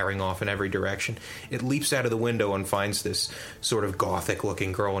teeth firing off in every direction. It leaps out of the window and finds this sort of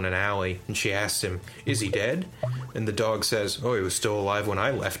gothic-looking girl in an alley, and she asks him, "Is he dead?" And the dog says, "Oh, he was still alive when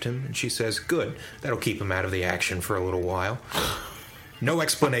I left him." And she says, "Good, that'll keep him out of the action for a little while." No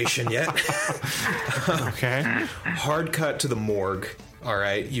explanation yet. Okay. Hard cut to the morgue. All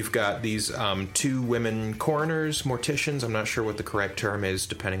right, you've got these 2 women coroners, morticians. I'm not sure what the correct term is,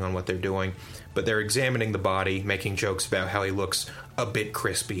 depending on what they're doing. But they're examining the body, making jokes about how he looks a bit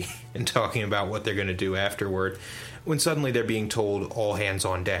crispy, and talking about what they're going to do afterward. When suddenly they're being told, all hands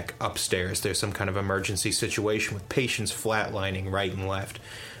on deck, upstairs. There's some kind of emergency situation with patients flatlining right and left.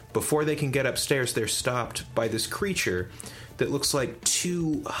 Before they can get upstairs, they're stopped by this creature that looks like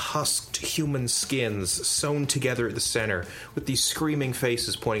 2 husked human skins sewn together at the center, with these screaming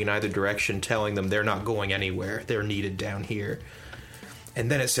faces pointing in either direction, telling them they're not going anywhere, they're needed down here. And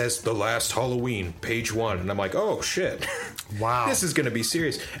then it says, The Last Halloween, page 1. And I'm like, oh, shit. Wow. This is going to be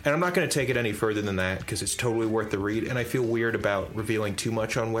serious. And I'm not going to take it any further than that, because it's totally worth the read. And I feel weird about revealing too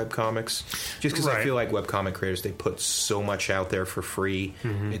much on webcomics. Just because I feel like webcomic creators, they put so much out there for free.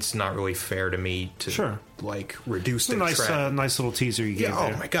 Mm-hmm. It's not really fair to me to, reduce the trap. Nice little teaser you gave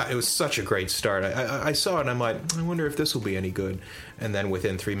there. Oh, my God. It was such a great start. I saw it, and I'm like, I wonder if this will be any good. And then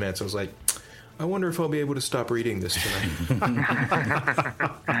within 3 minutes, I was like, I wonder if I'll be able to stop reading this tonight.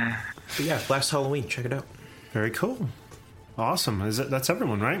 But yeah, Last Halloween. Check it out. Very cool. Awesome. That's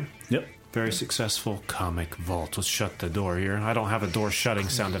everyone, right? Yep. Very successful comic vault. Let's shut the door here. I don't have a door shutting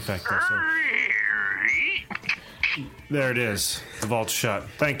sound effect though, so. There it is. The vault's shut.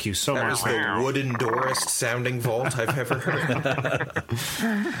 Thank you so much. That was the wooden doorist sounding vault I've ever heard.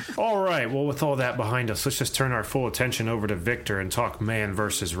 All right. Well, with all that behind us, let's just turn our full attention over to Victor and talk Man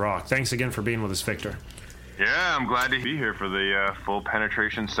vs. Rock. Thanks again for being with us, Victor. Yeah, I'm glad to be here for the full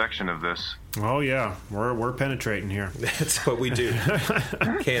penetration section of this. Oh, yeah. We're penetrating here. That's what we do.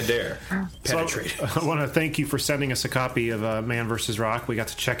 Can't dare. Penetrate. So, I want to thank you for sending us a copy of Man vs. Rock. We got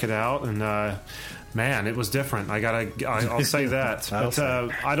to check it out, and man, it was different. I'll say that. But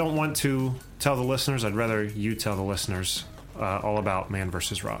I don't want to tell the listeners. I'd rather you tell the listeners all about Man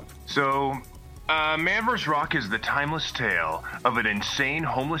vs. Rock. So, Man vs. Rock is the timeless tale of an insane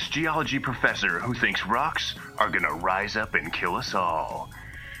homeless geology professor who thinks rocks are gonna rise up and kill us all.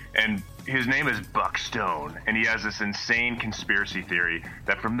 And his name is Buck Stone, and he has this insane conspiracy theory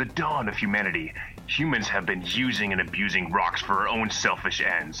that from the dawn of humanity, humans have been using and abusing rocks for our own selfish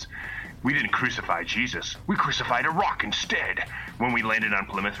ends. We didn't crucify Jesus. We crucified a rock instead. When we landed on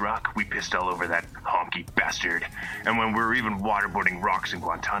Plymouth Rock, we pissed all over that honky bastard. And when we were even waterboarding rocks in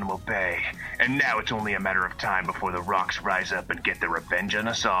Guantanamo Bay. And now it's only a matter of time before the rocks rise up and get their revenge on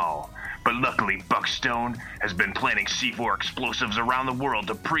us all. But luckily, Buck Stone has been planting C4 explosives around the world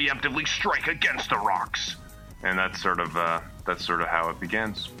to preemptively strike against the rocks. And that's sort of how it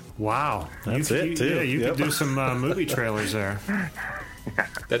begins. Wow. That's it, too. Yeah, you could do some movie trailers there.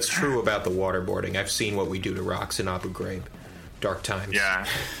 That's true about the waterboarding. I've seen what we do to rocks in Abu Ghraib. Dark times. Yeah,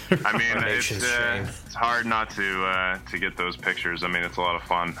 I mean, Our nation's shame. it's hard not to get those pictures. I mean, it's a lot of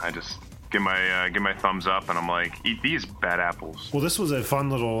fun. I just give my thumbs up, and I'm like, eat these bad apples. Well, this was a fun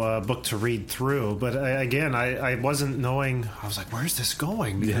little book to read through, but I wasn't knowing. I was like, where's this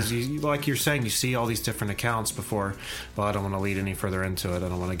going? Because you, like you're saying, you see all these different accounts before. Well, I don't want to lead any further into it. I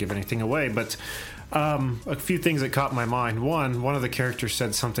don't want to give anything away, but a few things that caught my mind. One of the characters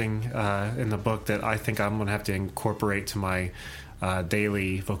said something in the book that I think I'm going to have to incorporate to my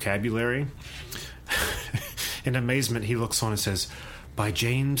daily vocabulary. In amazement, he looks on and says, "By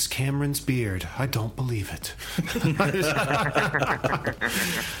James Cameron's beard, I don't believe it."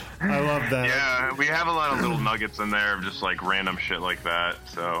 I love that. Yeah, we have a lot of little nuggets in there of just like random shit like that.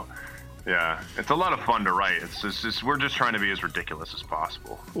 So, yeah, it's a lot of fun to write. It's just we're just trying to be as ridiculous as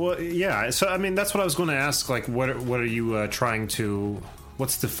possible. Well, yeah. So, I mean, that's what I was going to ask. Like, what are you trying to?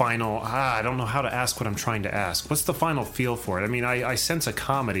 What's the final? I don't know how to ask what I'm trying to ask. What's the final feel for it? I mean, I sense a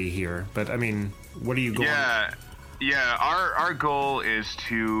comedy here, but I mean, what are you going? Yeah, our goal is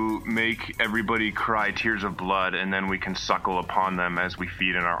to make everybody cry tears of blood, and then we can suckle upon them as we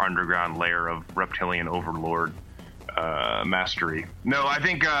feed in our underground layer of reptilian overlord mastery. No, I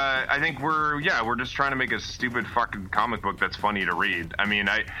think we're just trying to make a stupid fucking comic book that's funny to read. I mean,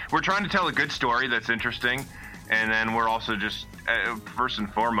 we're trying to tell a good story that's interesting, and then we're also just first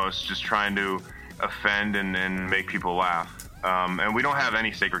and foremost just trying to offend and make people laugh. And we don't have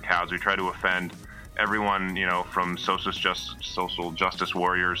any sacred cows. We try to offend everyone, from social justice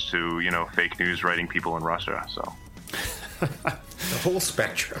warriors to, fake news writing people in Russia. So the whole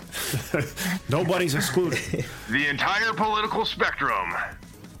spectrum. Nobody's excluded. The entire political spectrum.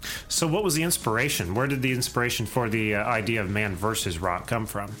 So what was the inspiration? Where did the inspiration for the idea of Man versus Rock come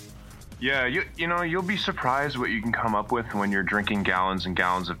from? Yeah, you'll be surprised what you can come up with when you're drinking gallons and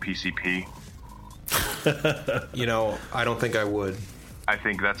gallons of PCP. I don't think I would. I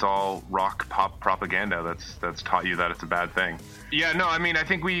think that's all rock pop propaganda that's taught you that it's a bad thing. Yeah, no, I mean, I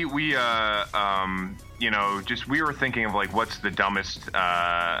think we were thinking of like what's the dumbest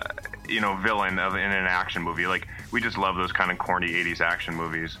villain in an action movie. Like we just love those kind of corny 80s action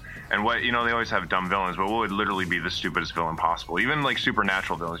movies. And what they always have dumb villains, but what would literally be the stupidest villain possible? Even like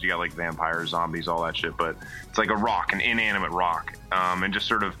supernatural villains, you got like vampires, zombies, all that shit, but it's like a rock, an inanimate rock. And just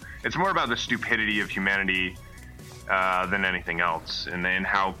sort of it's more about the stupidity of humanity than anything else, and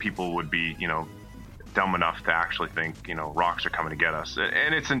how people would be, dumb enough to actually think, rocks are coming to get us.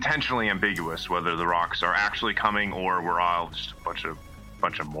 And it's intentionally ambiguous whether the rocks are actually coming or we're all just a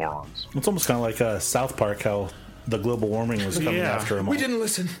bunch of morons. It's almost kind of like South Park, how the global warming was coming after them all. We didn't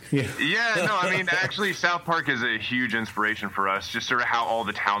listen. Yeah, no, I mean, actually, South Park is a huge inspiration for us. Just sort of how all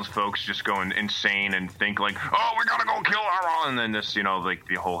the townsfolk just go insane and think like, oh, we gotta go kill our, and then just, like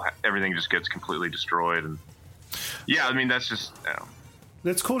the whole everything just gets completely destroyed. And yeah, I mean, that's just.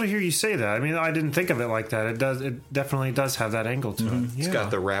 It's cool to hear you say that. I mean, I didn't think of it like that. It definitely does have that angle to it. It's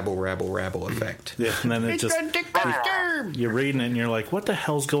got the rabble effect. Yeah, and then it just you're reading it and you're like, what the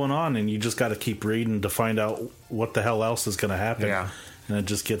hell's going on? And you just got to keep reading to find out what the hell else is going to happen. Yeah, and it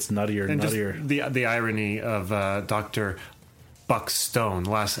just gets nuttier and nuttier. The irony of Dr. Buck Stone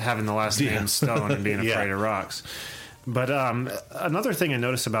having the last name Stone and being afraid of rocks. But another thing I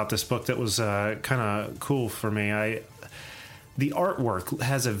noticed about this book that was kind of cool for me, the artwork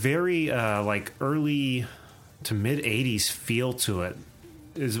has a very like early to mid 80s feel to it.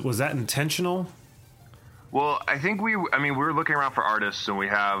 Was that intentional? Well, I think we were looking around for artists, and we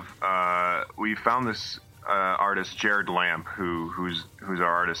found this artist Jared Lamp, who's our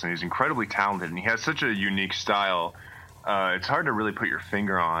artist, and he's incredibly talented, and he has such a unique style. It's hard to really put your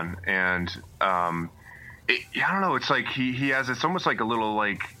finger on, and I don't know. It's like he has. It's almost like a little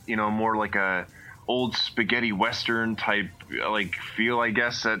like more like a old spaghetti western type like feel, I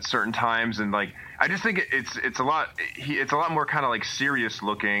guess, at certain times. And like I just think it's a lot more kind of like serious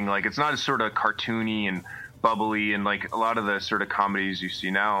looking. Like it's not as sort of cartoony and bubbly, and like a lot of the sort of comedies you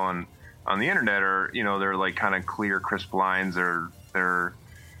see now on the internet are, you know, they're like kind of clear, crisp lines, or they're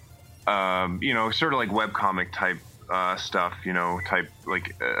you know, sort of like webcomic type stuff, you know, type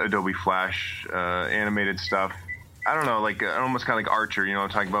like Adobe Flash animated stuff. I don't know, like almost kind of like Archer, you know what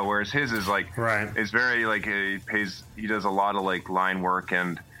I'm talking about, whereas his is like, it's very like, he does a lot of like line work,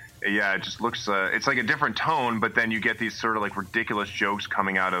 and yeah, it just looks, it's like a different tone, but then you get these sort of like ridiculous jokes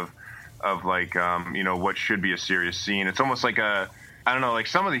coming out of like, you know, what should be a serious scene. It's almost like I don't know, like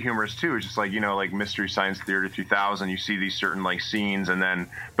some of the humor too is just like, you know, like Mystery Science Theater 3000, you see these certain like scenes, and then,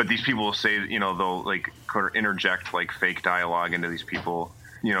 but these people will say, you know, they'll like kind of interject like fake dialogue into these people,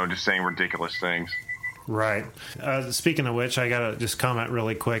 you know, just saying ridiculous things. Right. Speaking of which, I gotta just comment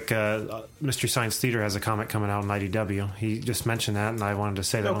really quick. Mystery Science Theater has a comic coming out on IDW. He just mentioned that, and I wanted to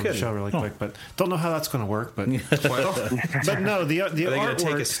say that on the show really quick, but don't know how that's going to work. But but no, the are they going to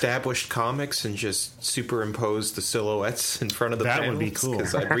artwork, take established comics and just superimpose the silhouettes in front of the that panels? would be cool.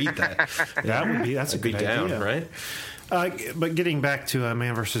 Because I'd read that. That's a good idea, right? But getting back to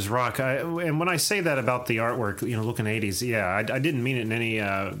Man vs. Rock, and when I say that about the artwork, you know, looking 80s, yeah, I didn't mean it in any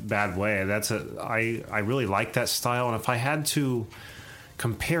bad way. I really like that style, and if I had to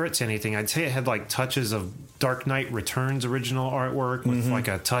compare it to anything, I'd say it had like touches of Dark Knight Returns original artwork with like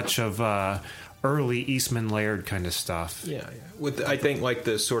a touch of early Eastman Laird kind of stuff. Yeah. With I think like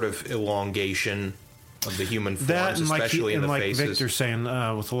the sort of elongation of the human forms, that, and especially in the like faces. Victor's saying,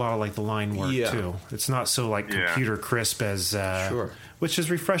 with a lot of like the line work too. It's not so like computer crisp as, which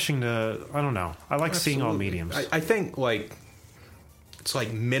is refreshing to. I don't know. I like seeing all mediums. I think like it's like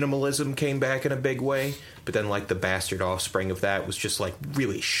minimalism came back in a big way, but then like the bastard offspring of that was just like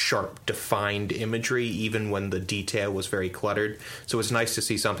really sharp, defined imagery, even when the detail was very cluttered. So it's nice to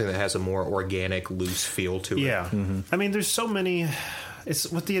see something that has a more organic, loose feel to it. Yeah, I mean, there's so many.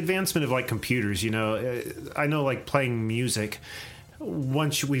 It's with the advancement of like computers, you know, I know like playing music,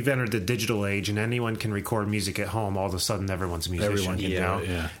 once we've entered the digital age and anyone can record music at home, all of a sudden everyone's a musician, you know?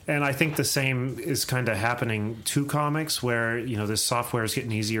 Yeah. And I think the same is kind of happening to comics where, you know, this software is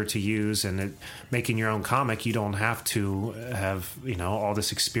getting easier to use, and making your own comic, you don't have to have, you know, all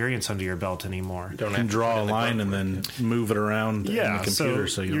this experience under your belt anymore. You can draw a line and then move it around in the computer,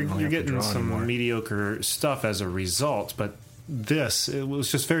 so you're getting some mediocre stuff as a result, but it was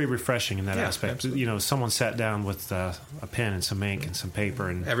just very refreshing in that aspect. Absolutely. You know, someone sat down with a pen and some ink and some paper,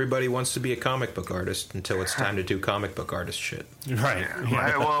 and everybody wants to be a comic book artist until it's time to do comic book artist shit. Right.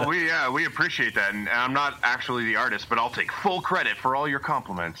 Yeah. Well, we appreciate that, and I'm not actually the artist, but I'll take full credit for all your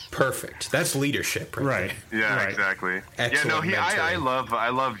compliments. Perfect. That's leadership, right? Yeah, right. Exactly. Excellent. Yeah, no, I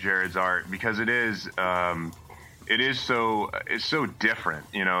love Jared's art because it is. It's so different,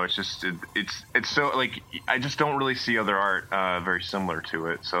 you know. It's just it's so like I just don't really see other art very similar to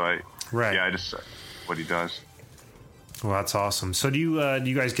it. So I just what he does. Well, that's awesome. So do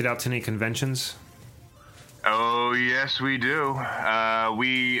you guys get out to any conventions? Oh yes, we do.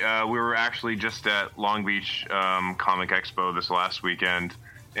 We were actually just at Long Beach Comic Expo this last weekend,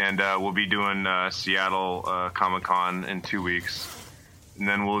 and we'll be doing Seattle Comic Con in 2 weeks. And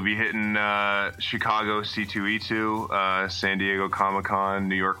then we'll be hitting Chicago C2E2, San Diego Comic-Con,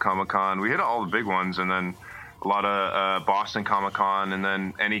 New York Comic-Con. We hit all the big ones, and then a lot of Boston Comic-Con, and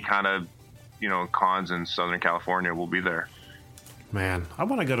then any kind of, you know, cons in Southern California, we'll be there. Man, I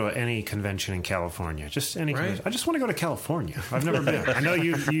want to go to any convention in California. Just any convention. I just want to go to California. I've never been. I know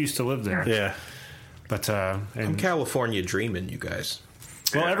you used to live there. Yeah. But I'm California dreaming, you guys.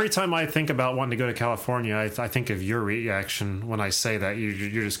 Well, every time I think about wanting to go to California, I think of your reaction when I say that.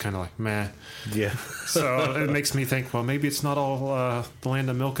 You're just kind of like, meh. Yeah. So it makes me think, well, maybe it's not all the land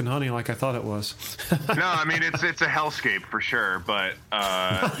of milk and honey like I thought it was. No, I mean, it's a hellscape for sure, but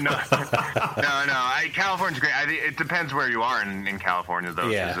no. California's great. It depends where you are in California, though.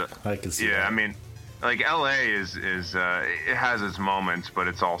 Yeah, I can see that. Yeah, I mean, like, LA is it has its moments, but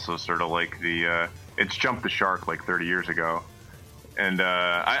it's also sort of like it's jumped the shark like 30 years ago. And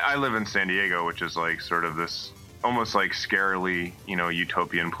I live in San Diego, which is like sort of this almost like scarily, you know,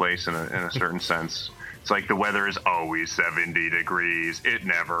 utopian place in a certain sense. It's like the weather is always 70 degrees. It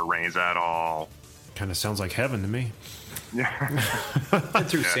never rains at all. Kind of sounds like heaven to me. Yeah. Went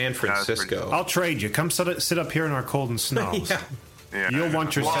through San Francisco. I'll trade you. Come sit up here in our cold and snows. Yeah. You'll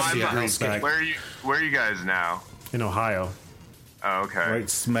want your 70 degrees back. Where are you guys now? In Ohio. Oh, okay. Right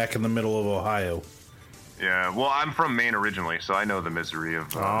smack in the middle of Ohio. Yeah, well, I'm from Maine originally, so I know the misery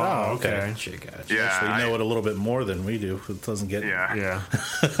of. Oh, okay. Yeah, Actually, know it a little bit more than we do. It doesn't get. Yeah. Yeah.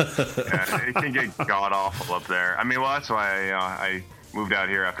 Yeah, it can get god awful up there. I mean, well, that's why I moved out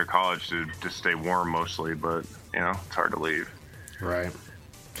here after college to stay warm mostly, but it's hard to leave. Right.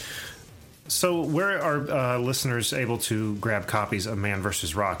 So, where are listeners able to grab copies of Man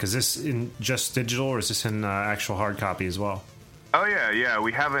vs. Rock? Is this in just digital, or is this in actual hard copy as well? Oh yeah,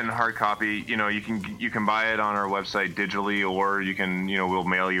 we have it in hard copy. You can buy it on our website digitally, or you can we'll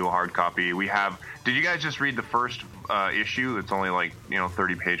mail you a hard copy. We have. Did you guys just read the first issue? It's only like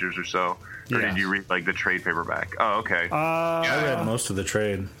 30 pages or so. Or did you read like the trade paperback? Oh, okay. I read most of the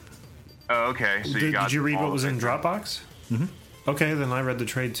trade. Oh, okay. So did you read what was in Dropbox? Mm-hmm. Okay, then I read the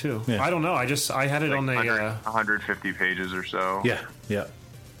trade too. Yeah. I don't know. I had it on the 150 pages or so. Yeah.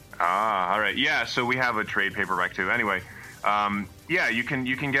 All right. Yeah. So we have a trade paperback too. Anyway. You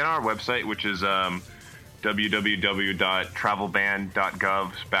can get on our website, which is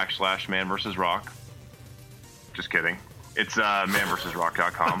www.travelban.gov/Man vs. Rock. Just kidding. It's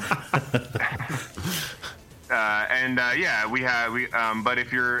manvsrock.com. But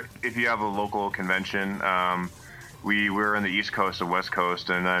if you have a local convention, we're on the East Coast and West Coast,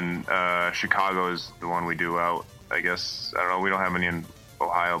 and then Chicago is the one we do out. I guess I don't know. We don't have any in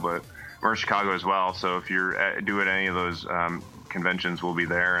Ohio, but we're in Chicago as well. So if you're do at any of those conventions, we'll be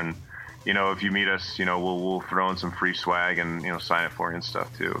there. And if you meet us, we'll throw in some free swag and sign it for you and stuff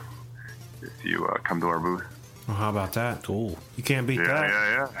too. If you come to our booth. Well, how about that? Cool. You can't beat that.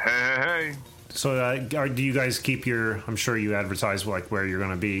 Yeah. Hey. So do you guys keep I'm sure you advertise like where you're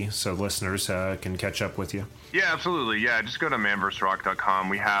going to be so listeners can catch up with you? Yeah, absolutely. Yeah, just go to manvsrock.com.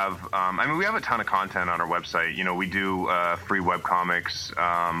 We have, we have a ton of content on our website. We do free webcomics.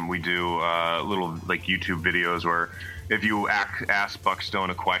 We do little like YouTube videos where if you ask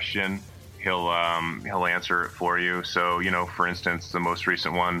Buckstone a question, he'll answer it for you. So, for instance, the most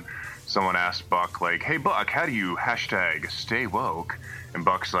recent one, someone asked Buck like, "Hey Buck, how do you #stay woke?" And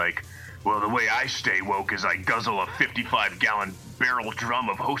Buck's like, "Well, the way I stay woke is I guzzle a 55-gallon barrel drum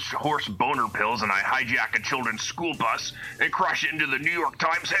of horse boner pills, and I hijack a children's school bus and crush it into the New York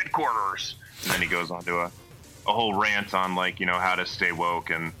Times headquarters." And then he goes on to a whole rant on how to stay woke,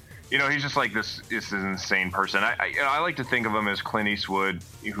 and he's just like this insane person. I like to think of him as Clint Eastwood,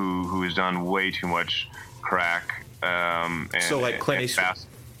 who has done way too much crack. Clint Eastwood.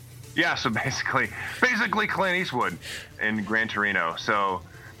 Yeah, so basically Clint Eastwood in Gran Torino. So.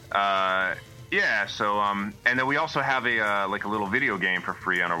 And then we also have a little video game for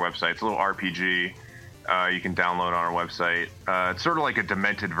free on our website. It's a little RPG you can download on our website. It's sort of like a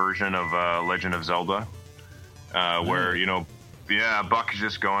demented version of Legend of Zelda, where Buck is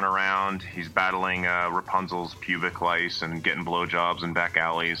just going around. He's battling Rapunzel's pubic lice and getting blowjobs in back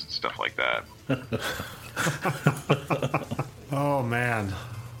alleys and stuff like that. Oh man,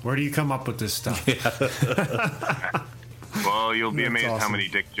 where do you come up with this stuff? Well, you'll be amazed awesome. how many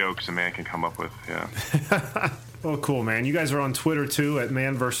dick jokes a man can come up with. Yeah. Oh, cool, man. You guys are on Twitter, too, at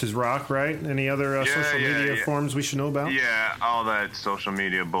Man vs. Rock, right? Any other social media forms we should know about? Yeah, all that social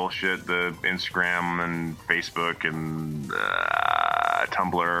media bullshit, the Instagram and Facebook and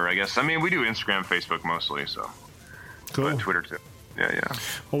Tumblr, I guess. I mean, we do Instagram, Facebook mostly, so. Cool. But Twitter, too. Yeah.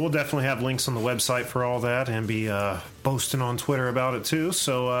 Well, we'll definitely have links on the website for all that and be boasting on Twitter about it, too.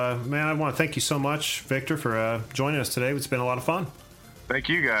 So, man, I want to thank you so much, Victor, for joining us today. It's been a lot of fun. Thank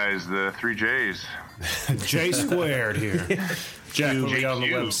you, guys. The 3 J's. J squared here. Jack, what we got on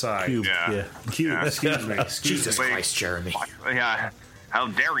the website? Cube. Yeah. Cube. Yeah. Excuse me. Jesus Christ, Jeremy. Yeah. How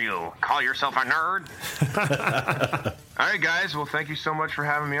dare you call yourself a nerd? All right, guys. Well, thank you so much for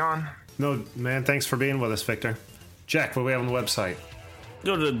having me on. No, man, thanks for being with us, Victor. Jack, what do we have on the website?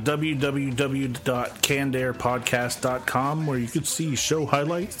 Go to www.cannedairpodcast.com where you can see show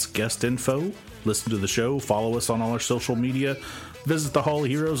highlights, guest info, listen to the show, follow us on all our social media, visit the Hall of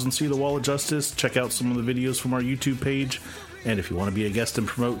Heroes and see the Wall of Justice, check out some of the videos from our YouTube page, and if you want to be a guest and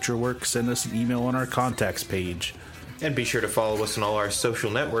promote your work, send us an email on our contacts page. And be sure to follow us on all our social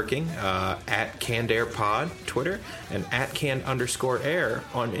networking, at CannedAirPod, Twitter, and at @can_air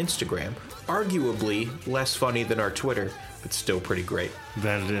on Instagram. Arguably less funny than our Twitter, but still pretty great.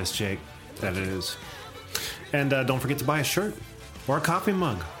 That it is, Jake. That it is. And don't forget to buy a shirt, or a coffee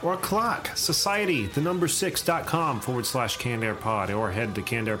mug, or a clock. Society, the6.com/CannedAirPod, or head to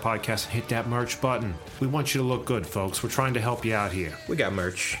Canned Air Podcast and hit that merch button. We want you to look good, folks. We're trying to help you out here. We got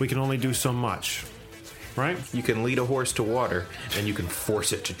merch. We can only do so much. Right? You can lead a horse to water, and you can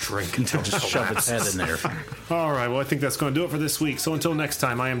force it to drink until Just shove its head in there. All right, well, I think that's going to do it for this week. So until next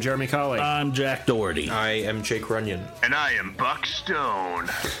time, I am Jeremy Colley. I'm Jack Doherty. I am Jake Runyon. And I am Buck Stone.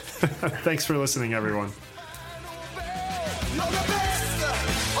 Thanks for listening, everyone. You're the best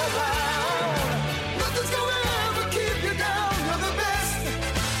around. Nothing's gonna ever keep you down. You're the best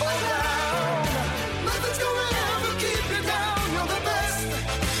around. Nothing's gonna ever keep you down. You're the best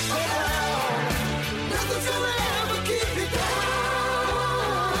around. Nothing's gonna ever keep you down.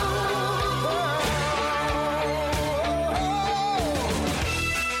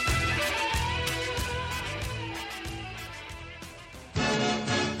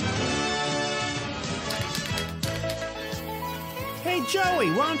 Hey,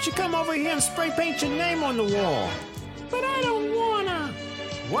 Joey, why don't you come over here and spray paint your name on the wall? But I don't wanna.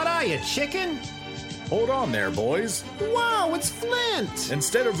 What are you, chicken? Hold on there, boys. Wow, it's Flint!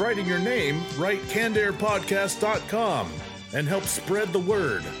 Instead of writing your name, write cannedairpodcast.com and help spread the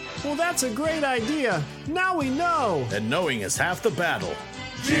word. Well, that's a great idea. Now we know. And knowing is half the battle.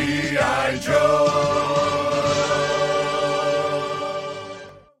 G.I. Joe!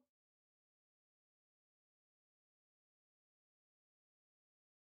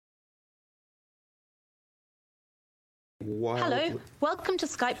 Hello, welcome to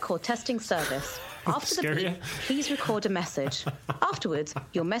Skype call testing service. After the beep, please record a message. Afterwards,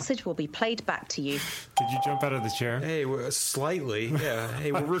 your message will be played back to you. Did you jump out of the chair? Hey, slightly. Yeah.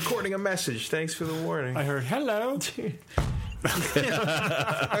 Hey, we're recording a message. Thanks for the warning. I heard hello.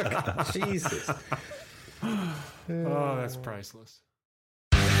 Jesus. Oh, that's priceless.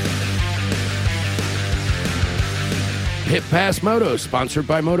 Pit Pass Moto, sponsored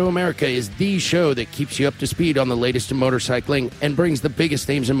by Moto America, is the show that keeps you up to speed on the latest in motorcycling and brings the biggest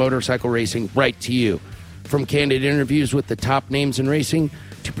names in motorcycle racing right to you. From candid interviews with the top names in racing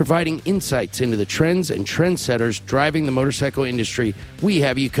to providing insights into the trends and trendsetters driving the motorcycle industry, we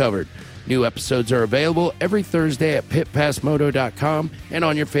have you covered. New episodes are available every Thursday at pitpassmoto.com and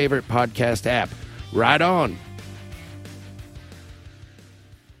on your favorite podcast app. Ride on!